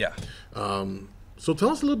only. Yeah. So tell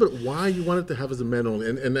us a little bit why you wanted to have as a men only,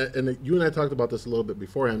 and you and I talked about this a little bit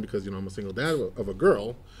beforehand because I'm a single dad of a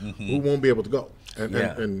girl who won't be able to go,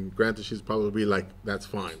 and granted she's probably like, that's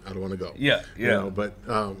fine, I don't want to go. Yeah. But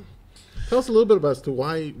tell us a little bit about as to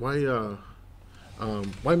why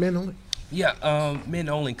men only. Yeah, men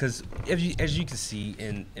only, because as you can see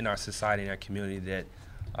in our society, in our community, that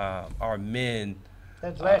our men.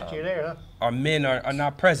 That's last year there, huh? Our men are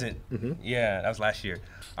not present. Yeah, that was last year.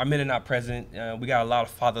 Our men are not present. We got a lot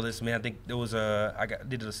of fatherless men. I think there was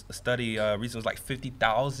did a study recently. It was like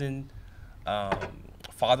 50,000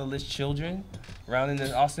 fatherless children around in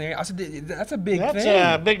the Austin area. I said that's a big thing. That's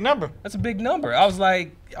a big number. That's a big number. I was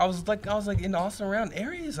like in the Austin around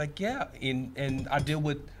areas, like yeah, and I deal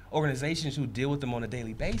with organizations who deal with them on a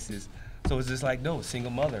daily basis. So it's just like, no,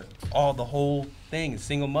 single mother. The whole thing is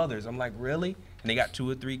single mothers. I'm like, really? And they got 2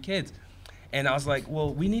 or 3 kids. And I was like,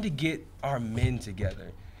 well, we need to get our men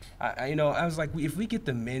together. I was like, if we get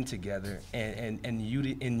the men together and in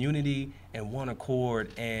unity and one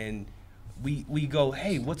accord, and we go,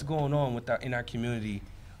 hey, what's going on in our community,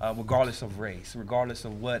 regardless of race, regardless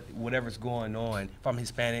of whatever's going on, if I'm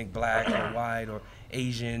Hispanic, black, or white, or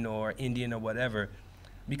Asian, or Indian, or whatever,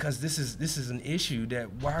 because this is an issue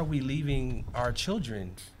that why are we leaving our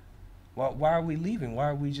children? Why are we leaving? Why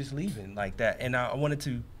are we just leaving like that? And I wanted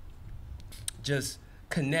to just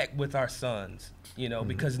connect with our sons,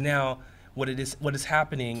 because now what is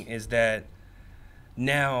happening is that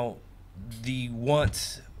now the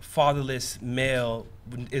once fatherless male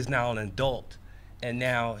is now an adult, and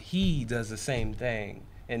now he does the same thing,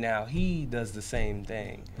 and now he does the same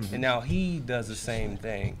thing, and now he does the same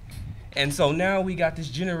thing. And so now we got this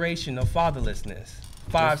generation of fatherlessness,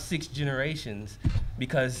 5-6 generations,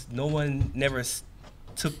 because no one never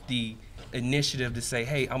took the initiative to say,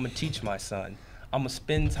 hey, I'm gonna teach my son, I'm gonna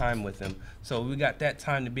spend time with him. So we got that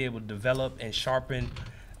time to be able to develop and sharpen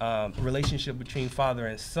relationship between father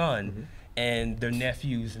and son, and their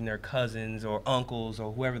nephews and their cousins or uncles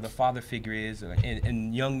or whoever the father figure is,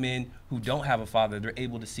 and young men who don't have a father, they're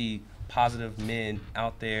able to see positive men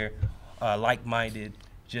out there, like-minded,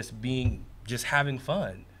 just having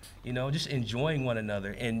fun, just enjoying one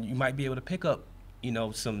another. And you might be able to pick up,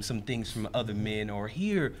 some things from other men, or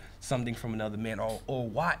hear something from another man, or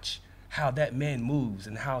watch how that man moves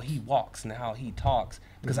and how he walks and how he talks,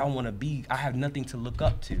 because I have nothing to look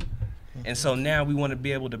up to. And so now we want to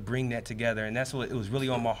be able to bring that together, and that's what it was really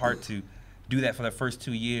on my heart to do that for the first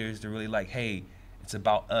 2 years, to really like, hey, it's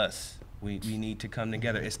about us. We need to come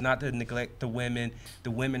together. It's not to neglect the women.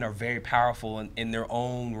 The women are very powerful in their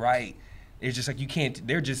own right. It's just like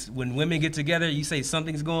when women get together, you say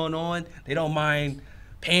something's going on, they don't mind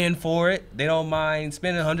paying for it. They don't mind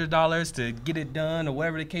spending $100 to get it done, or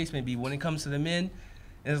whatever the case may be. When it comes to the men,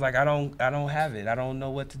 it's like, I don't have it. I don't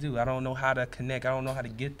know what to do. I don't know how to connect. I don't know how to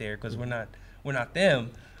get there, because we're not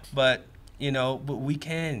them. But you know, but we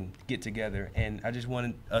can get together, and I just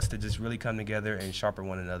wanted us to just really come together and sharpen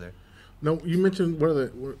one another. Now, you mentioned one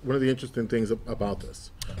of the interesting things about this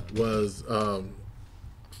was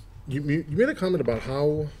you made a comment about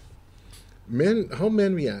how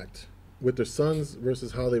men react with their sons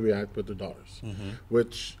versus how they react with their daughters.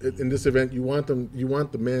 Which in this event, you want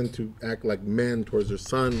the men to act like men towards their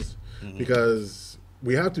sons, because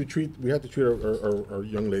we have to treat our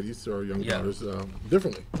young ladies or our young daughters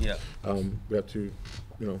differently. Yeah. We have to,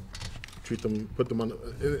 you know, treat them, put them on,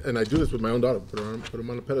 and I do this with my own daughter. Put them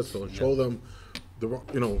on a pedestal and show them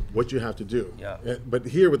what you have to do. Yeah. But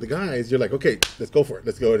here with the guys, you're like, okay, let's go for it.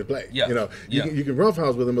 Let's go to play. Yeah. You know, you can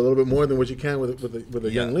roughhouse with them a little bit more than what you can with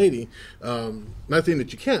a young lady. Not saying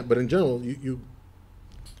that you can't, but in general,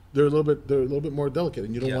 they're a little bit more delicate,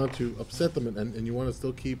 and you don't want to upset them, and you want to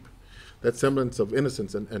still keep that semblance of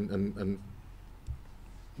innocence and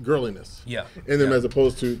girliness in them, as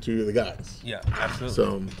opposed to the guys. Yeah, absolutely.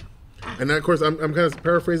 So, and of course, I'm kind of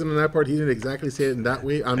paraphrasing on that part. He didn't exactly say it in that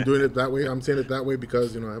way. I'm doing it that way. I'm saying it that way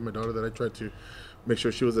because, you know, I have my daughter that I tried to make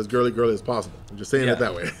sure she was as girly as possible. I'm just saying it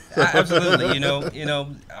that way. Absolutely. You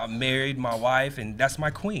know, I'm married, my wife, and that's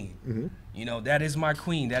my queen. You know, that is my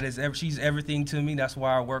queen. She's everything to me. That's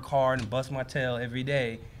why I work hard and bust my tail every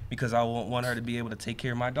day, because I want her to be able to take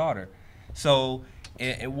care of my daughter. So,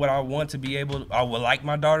 what I want to be able, I would like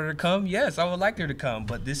my daughter to come. Yes, I would like her to come.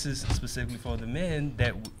 But this is specifically for the men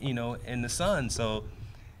that, you know, and the son. So,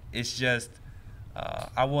 it's just,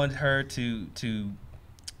 I want her to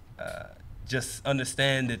just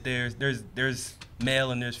understand that there's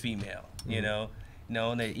male and there's female. You know,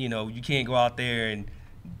 that, you know, you can't go out there and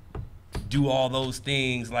do all those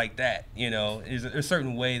things like that. You know, there's a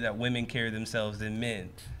certain way that women carry themselves than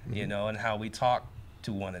men. You know, and how we talk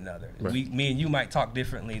to one another. Right. Me and you might talk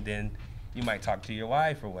differently than you might talk to your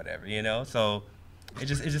wife or whatever, you know? So it's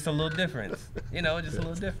just a little difference. You know, just a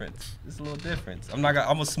little difference. Just a little difference. I'm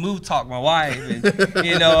gonna smooth talk my wife, and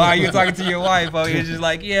you know, how you're talking to your wife, oh, you're just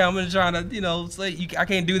like, yeah, I'm gonna try to, you know, say I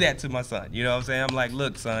can't do that to my son. You know what I'm saying? I'm like,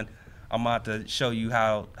 look, son, I'm about to show you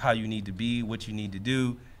how you need to be, what you need to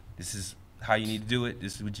do. This is how you need to do it.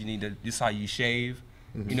 This is what you need to, this is how you shave.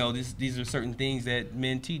 You know, these are certain things that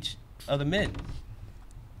men teach other men.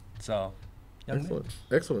 So,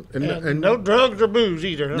 excellent. And no drugs or booze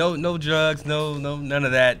either. Huh? No drugs, no none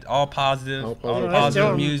of that. All positive, all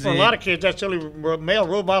positive music. For a lot of kids, that's the only male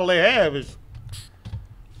role model they have is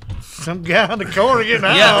some guy in the corner getting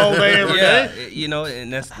high all day every day. You know,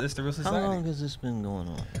 and that's the real society. How long has this been going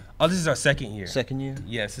on? Oh, this is our second year. Second year?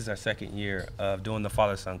 Yes, this is our second year of doing the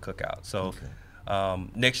father-son cookout. So,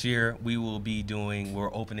 next year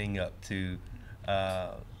we're opening up to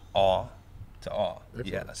all. Excellent.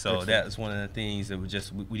 Yeah, so that's one of the things that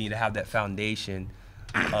we need to have that foundation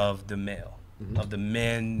of the male, of the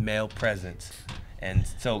male presence. And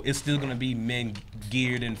so it's still going to be men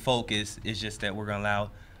geared and focused. It's just that we're going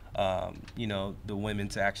to allow, you know, the women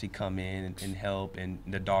to actually come in and help, and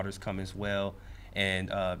the daughters come as well,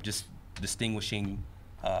 and just distinguishing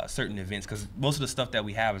certain events, because most of the stuff that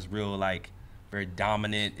we have is real, like, very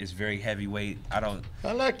dominant, is very heavyweight. I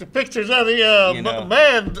like the pictures of the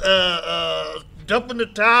man dumping the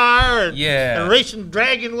tire and racing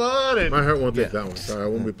dragon one. And my heart won't take that one. Sorry, I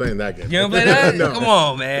won't be playing that game. You don't play that? No. Come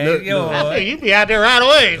on, man. I think you'd be out there right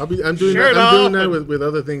away. I'm doing that with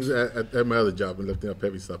other things at my other job and lifting up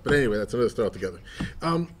heavy stuff. But anyway, that's another story altogether.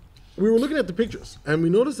 We were looking at the pictures, and we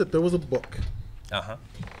noticed that there was a book.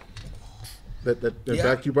 That in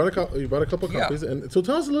fact you bought a couple copies, and so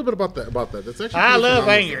tell us a little bit about that. That's actually I Love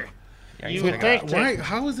Anger. You would think why?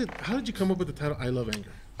 How is it? How did you come up with the title I Love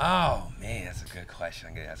Anger? Oh man, that's a good question.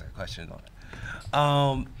 I'm gonna ask a question on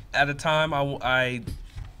it. At the time,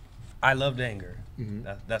 I loved anger.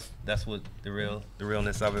 That's what the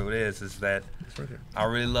realness of it is that I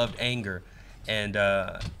really loved anger, and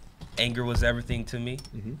anger was everything to me,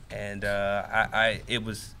 and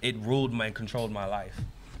it ruled and controlled my life.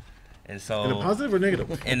 And so, in a positive or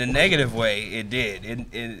negative? In a negative way, it did.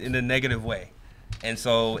 In a negative way. And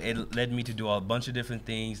so it led me to do a bunch of different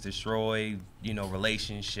things, destroy, you know,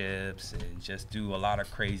 relationships, and just do a lot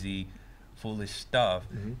of crazy, foolish stuff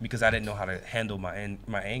because I didn't know how to handle my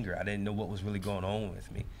anger. I didn't know what was really going on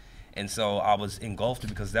with me. And so I was engulfed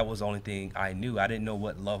because that was the only thing I knew. I didn't know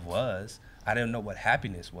what love was. I didn't know what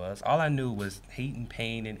happiness was. All I knew was hate and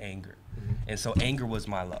pain and anger. And so anger was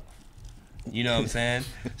my love. You know what I'm saying?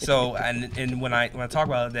 So, and when I talk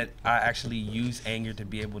about that, I actually use anger to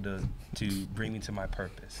be able to bring me to my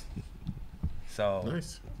purpose. So,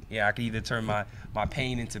 nice. Yeah, I can either turn my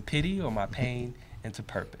pain into pity or my pain into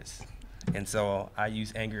purpose. And so I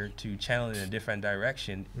use anger to channel it in a different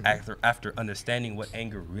direction after understanding what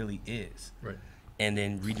anger really is. Right. And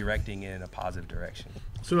then redirecting it in a positive direction.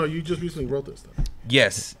 So now you just recently wrote this stuff.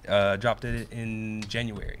 Yes, dropped it in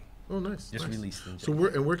January. Oh, nice. Just nice. released in So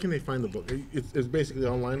where can they find the book? It's basically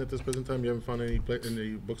online at this present time. You haven't found any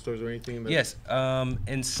bookstores or anything? Yes,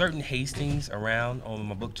 in certain Hastings around on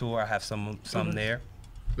my book tour, I have some there.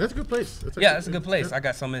 That's a good place. That's a good place. Yeah. I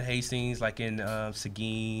got some in Hastings, like in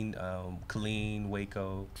Seguin, Killeen,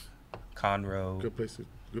 Waco, Conroe. Good places.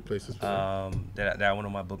 Good places. That I went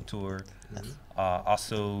on my book tour.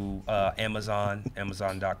 Also, Amazon,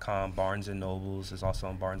 Amazon.com. Barnes and Nobles is also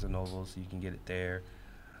on Barnes and Nobles, so you can get it there.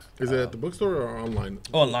 Is it at the bookstore or online?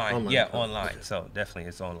 Online. Yeah, online. Okay. So definitely,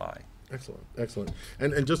 it's online. Excellent, excellent.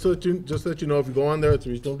 And just so that you know, if you go on there, it's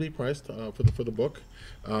reasonably priced for the book.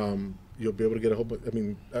 You'll be able to get a whole bunch. I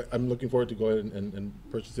mean, I'm looking forward to go ahead and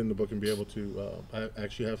purchasing the book and be able to. I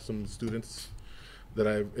actually have some students that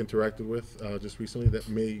I've interacted with just recently that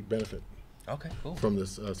may benefit. Okay, cool. From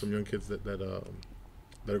this, some young kids that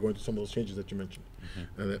are going through some of those changes that you mentioned,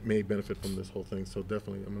 and that may benefit from this whole thing. So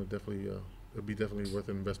definitely, I'm going to definitely. It'd be definitely worth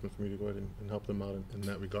an investment for me to go ahead and help them out in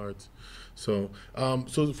that regards. So,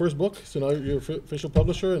 so the first book. So now you're official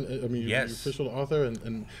publisher, and I mean, you're official author.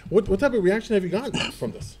 And what type of reaction have you gotten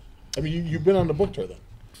from this? I mean, you've been on the book tour then.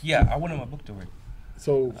 Yeah, I went on my book tour.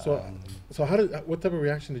 So what type of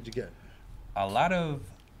reaction did you get? A lot of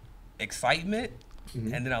excitement,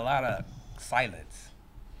 and then a lot of silence.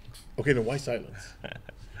 Okay, then why silence?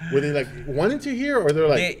 Were they like wanting to hear, or they're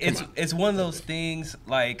like? It's one of those things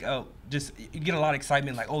like just you get a lot of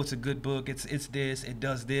excitement, like, oh, it's a good book, it's this, it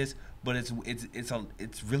does this, but it's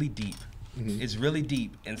really deep. It's really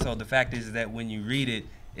deep, and so the fact is that when you read it,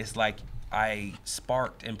 it's like I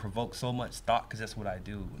sparked and provoked so much thought, because that's what I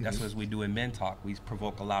do. That's what we do in Men Talk. We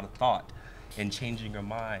provoke a lot of thought and changing your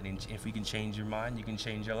mind, and if we can change your mind, you can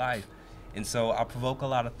change your life. And so I provoke a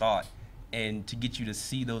lot of thought, and to get you to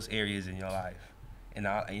see those areas in your life. And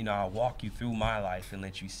I'll walk you through my life and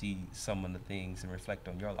let you see some of the things and reflect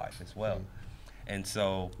on your life as well. And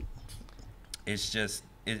so it's just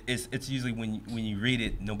it's usually when you read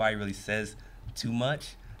it, nobody really says too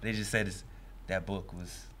much. They just said that book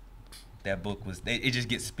was it just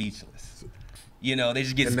gets speechless. You know, they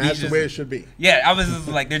just get speechless. And that's the way it should be. Yeah, I was just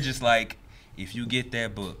like, they're just like, if you get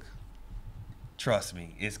that book, trust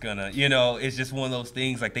me, it's gonna, it's just one of those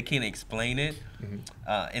things, like they can't explain it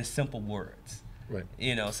in simple words. Right.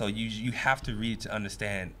 So you have to read it to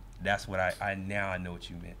understand. That's what I know what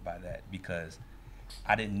you meant by that, because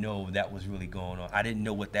I didn't know that was really going on. I didn't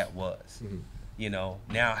know what that was. Now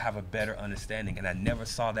I have a better understanding, and I never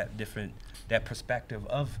saw that perspective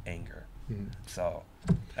of anger. So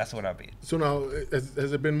that's what I mean. So now,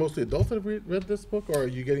 has it been mostly adults that have read this book, or are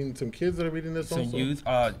you getting some kids that are reading this also? Some youth,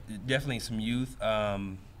 definitely some youth.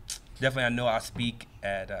 Definitely, I know I speak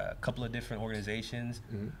at a couple of different organizations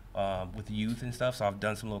with youth and stuff. So I've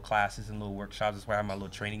done some little classes and little workshops. That's why I have my little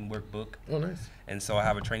training workbook. Oh, nice. And so I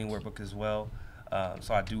have a training workbook as well.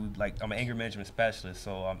 So I do, I'm an anger management specialist,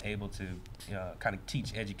 so I'm able to kind of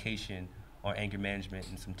teach education on anger management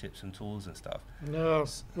and some tips and tools and stuff. No,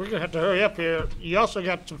 we're going to have to hurry up here. You also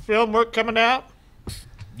got some film work coming out?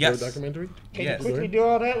 Yes. A documentary? Can you quickly do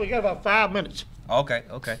all that? We got about 5 minutes. Okay.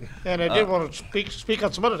 And I did want to speak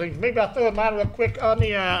on some other things. Maybe I'll throw in mine real quick on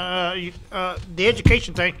the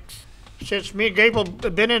education thing. Since me and Gabriel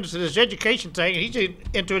have been into this education thing, and he's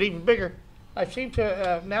into it even bigger, I seem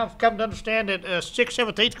to now come to understand that 6th,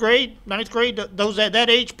 7th, 8th grade, 9th grade, those at that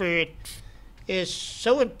age period is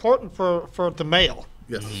so important for the male.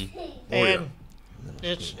 Yes. And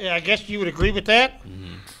it's, I guess you would agree with that?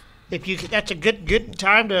 If that's a good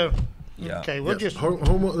time to. Yeah. Okay, we'll just.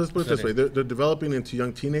 Let's put it this way: they're developing into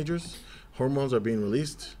young teenagers. Hormones are being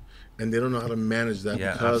released, and they don't know how to manage that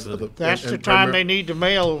because absolutely. of That's the time they need the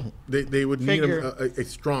male. They would figure. need a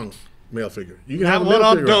strong male figure. You can Not have a one male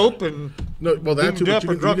on figure. dope and. No, well that too. But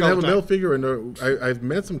you can have a male time. figure, and I've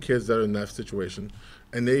met some kids that are in that situation,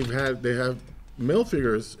 and they have male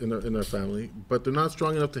figures in their family, but they're not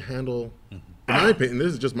strong enough to handle. In my opinion,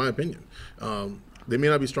 this is just my opinion. They may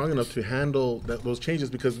not be strong enough to handle those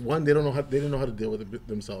changes because one, they didn't know how to deal with it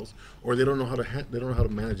themselves, or they don't know how to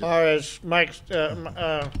manage it. Or as Mike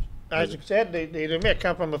Isaac said, they may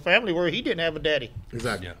come from a family where he didn't have a daddy.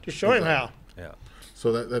 Exactly. Yeah. To show him how. Yeah.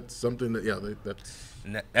 So that's something that that's.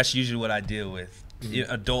 And that's usually what I deal with,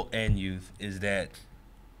 adult and youth, is that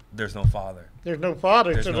there's no father. There's no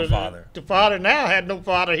father. There's no father. The father now had no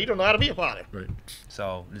father. He don't know how to be a father. Right.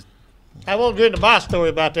 So. I won't get into my story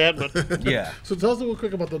about that, but yeah. So tell us a little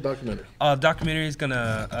quick about the documentary. Documentary is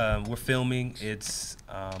gonna we're filming. It's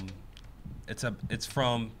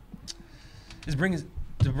from just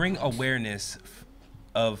bring awareness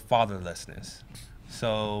of fatherlessness.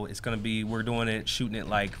 So it's gonna be, we're doing it, shooting it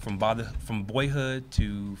like from boyhood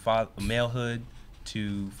to malehood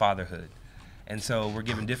to fatherhood, and so we're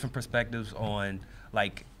giving different perspectives on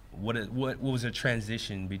like what was a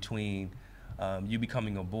transition between you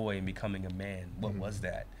becoming a boy and becoming a man. What was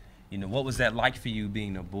that? You know, what was that like for you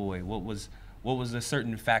being a boy? What was the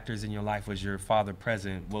certain factors in your life? Was your father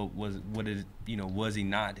present? Was he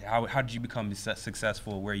not? How did you become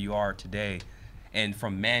successful where you are today? And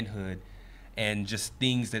from manhood, and just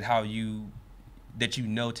things that you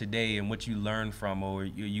know today and what you learned from, or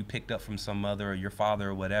you picked up from some mother or your father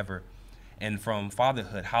or whatever. And from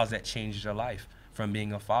fatherhood, how's that changed your life from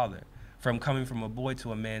being a father? From coming from a boy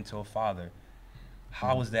to a man to a father.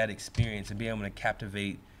 How was that experience, and being able to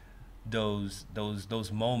captivate those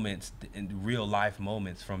moments, in real life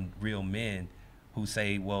moments from real men who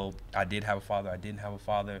say, well, I did have a father, I didn't have a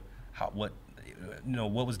father. What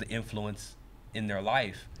was the influence in their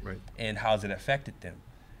life, right, and how's it affected them?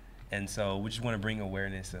 And so we just want to bring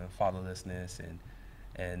awareness of fatherlessness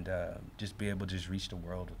and just be able to just reach the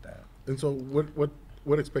world with that. And so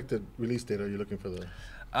what expected release date are you looking for the?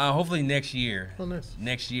 Hopefully next year. Oh, nice.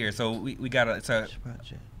 Next year. So we got it's a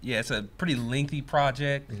pretty lengthy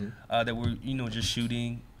project that we're just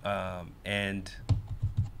shooting, and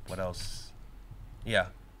what else? Yeah.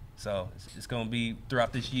 So it's gonna be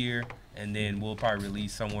throughout this year, and then we'll probably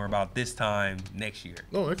release somewhere about this time next year.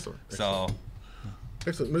 Oh, excellent. So.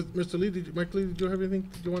 Excellent. Mr. Lee, Mike Lee, did you have anything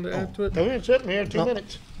you want to add to it? We're sitting here in 2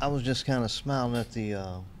 minutes. I was just kind of smiling at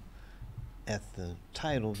the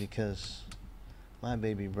title, because my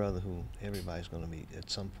baby brother, who everybody's going to meet at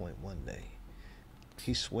some point one day,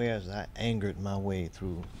 he swears I angered my way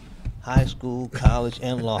through high school, college,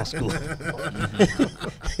 and law school.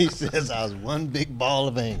 He says I was one big ball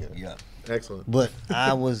of anger. Yeah. Excellent. But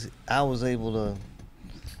I was able to.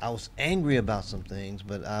 I was angry about some things,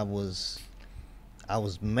 but I was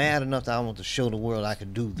mad enough that I wanted to show the world I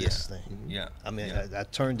could do this thing. Yeah. I mean, yeah. I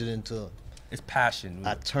turned it into. It's passion.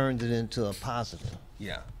 I turned it into a positive.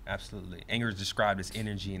 Yeah, absolutely. Anger is described as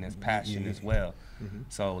energy and as passion as well.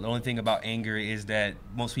 So the only thing about anger is that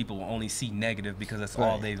most people will only see negative because that's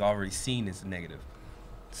all they've already seen is negative.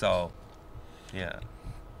 So, yeah.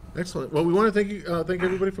 Excellent. Well, we want to thank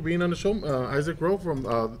everybody for being on the show. Isaac Rowe from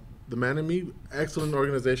The Man in Me, excellent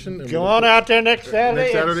organization. And go on out there next Saturday.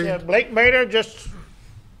 Next Saturday. It's, Blake Mader, just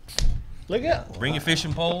look up. Bring your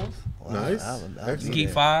fishing poles. Nice. I'll Keep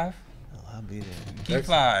 5. I'll be there. Keep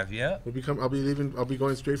 5. Yeah. I'll be leaving. I'll be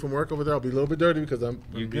going straight from work over there. I'll be a little bit dirty because I'm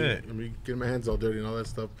good. I'm getting my hands all dirty and all that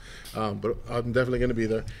stuff. But I'm definitely going to be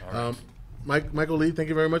there. Right. Michael Lee, thank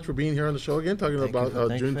you very much for being here on the show again, talking about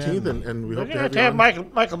Juneteenth, and we hope to have you on.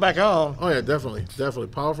 Michael back on. Oh yeah, definitely.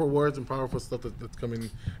 Powerful words and powerful stuff that's coming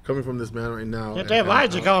from this man right now. You have to have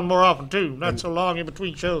Isaac on more often too. Not so long in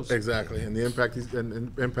between shows. Exactly, and the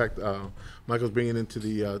impact Michael's bringing into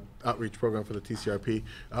the outreach program for the TCRP.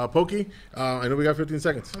 Pokey, I know we got 15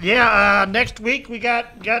 seconds. Yeah, next week we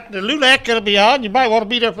got the LULAC going to be on. You might want to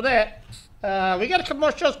be there for that. We got a couple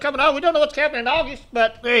more shows coming on. We don't know what's happening in August,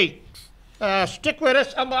 but hey. Stick with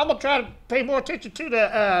us. I'm going to try to pay more attention to the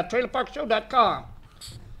trailerparkshow.com.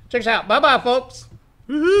 Check us out. Bye-bye, folks.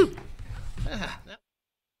 Woohoo!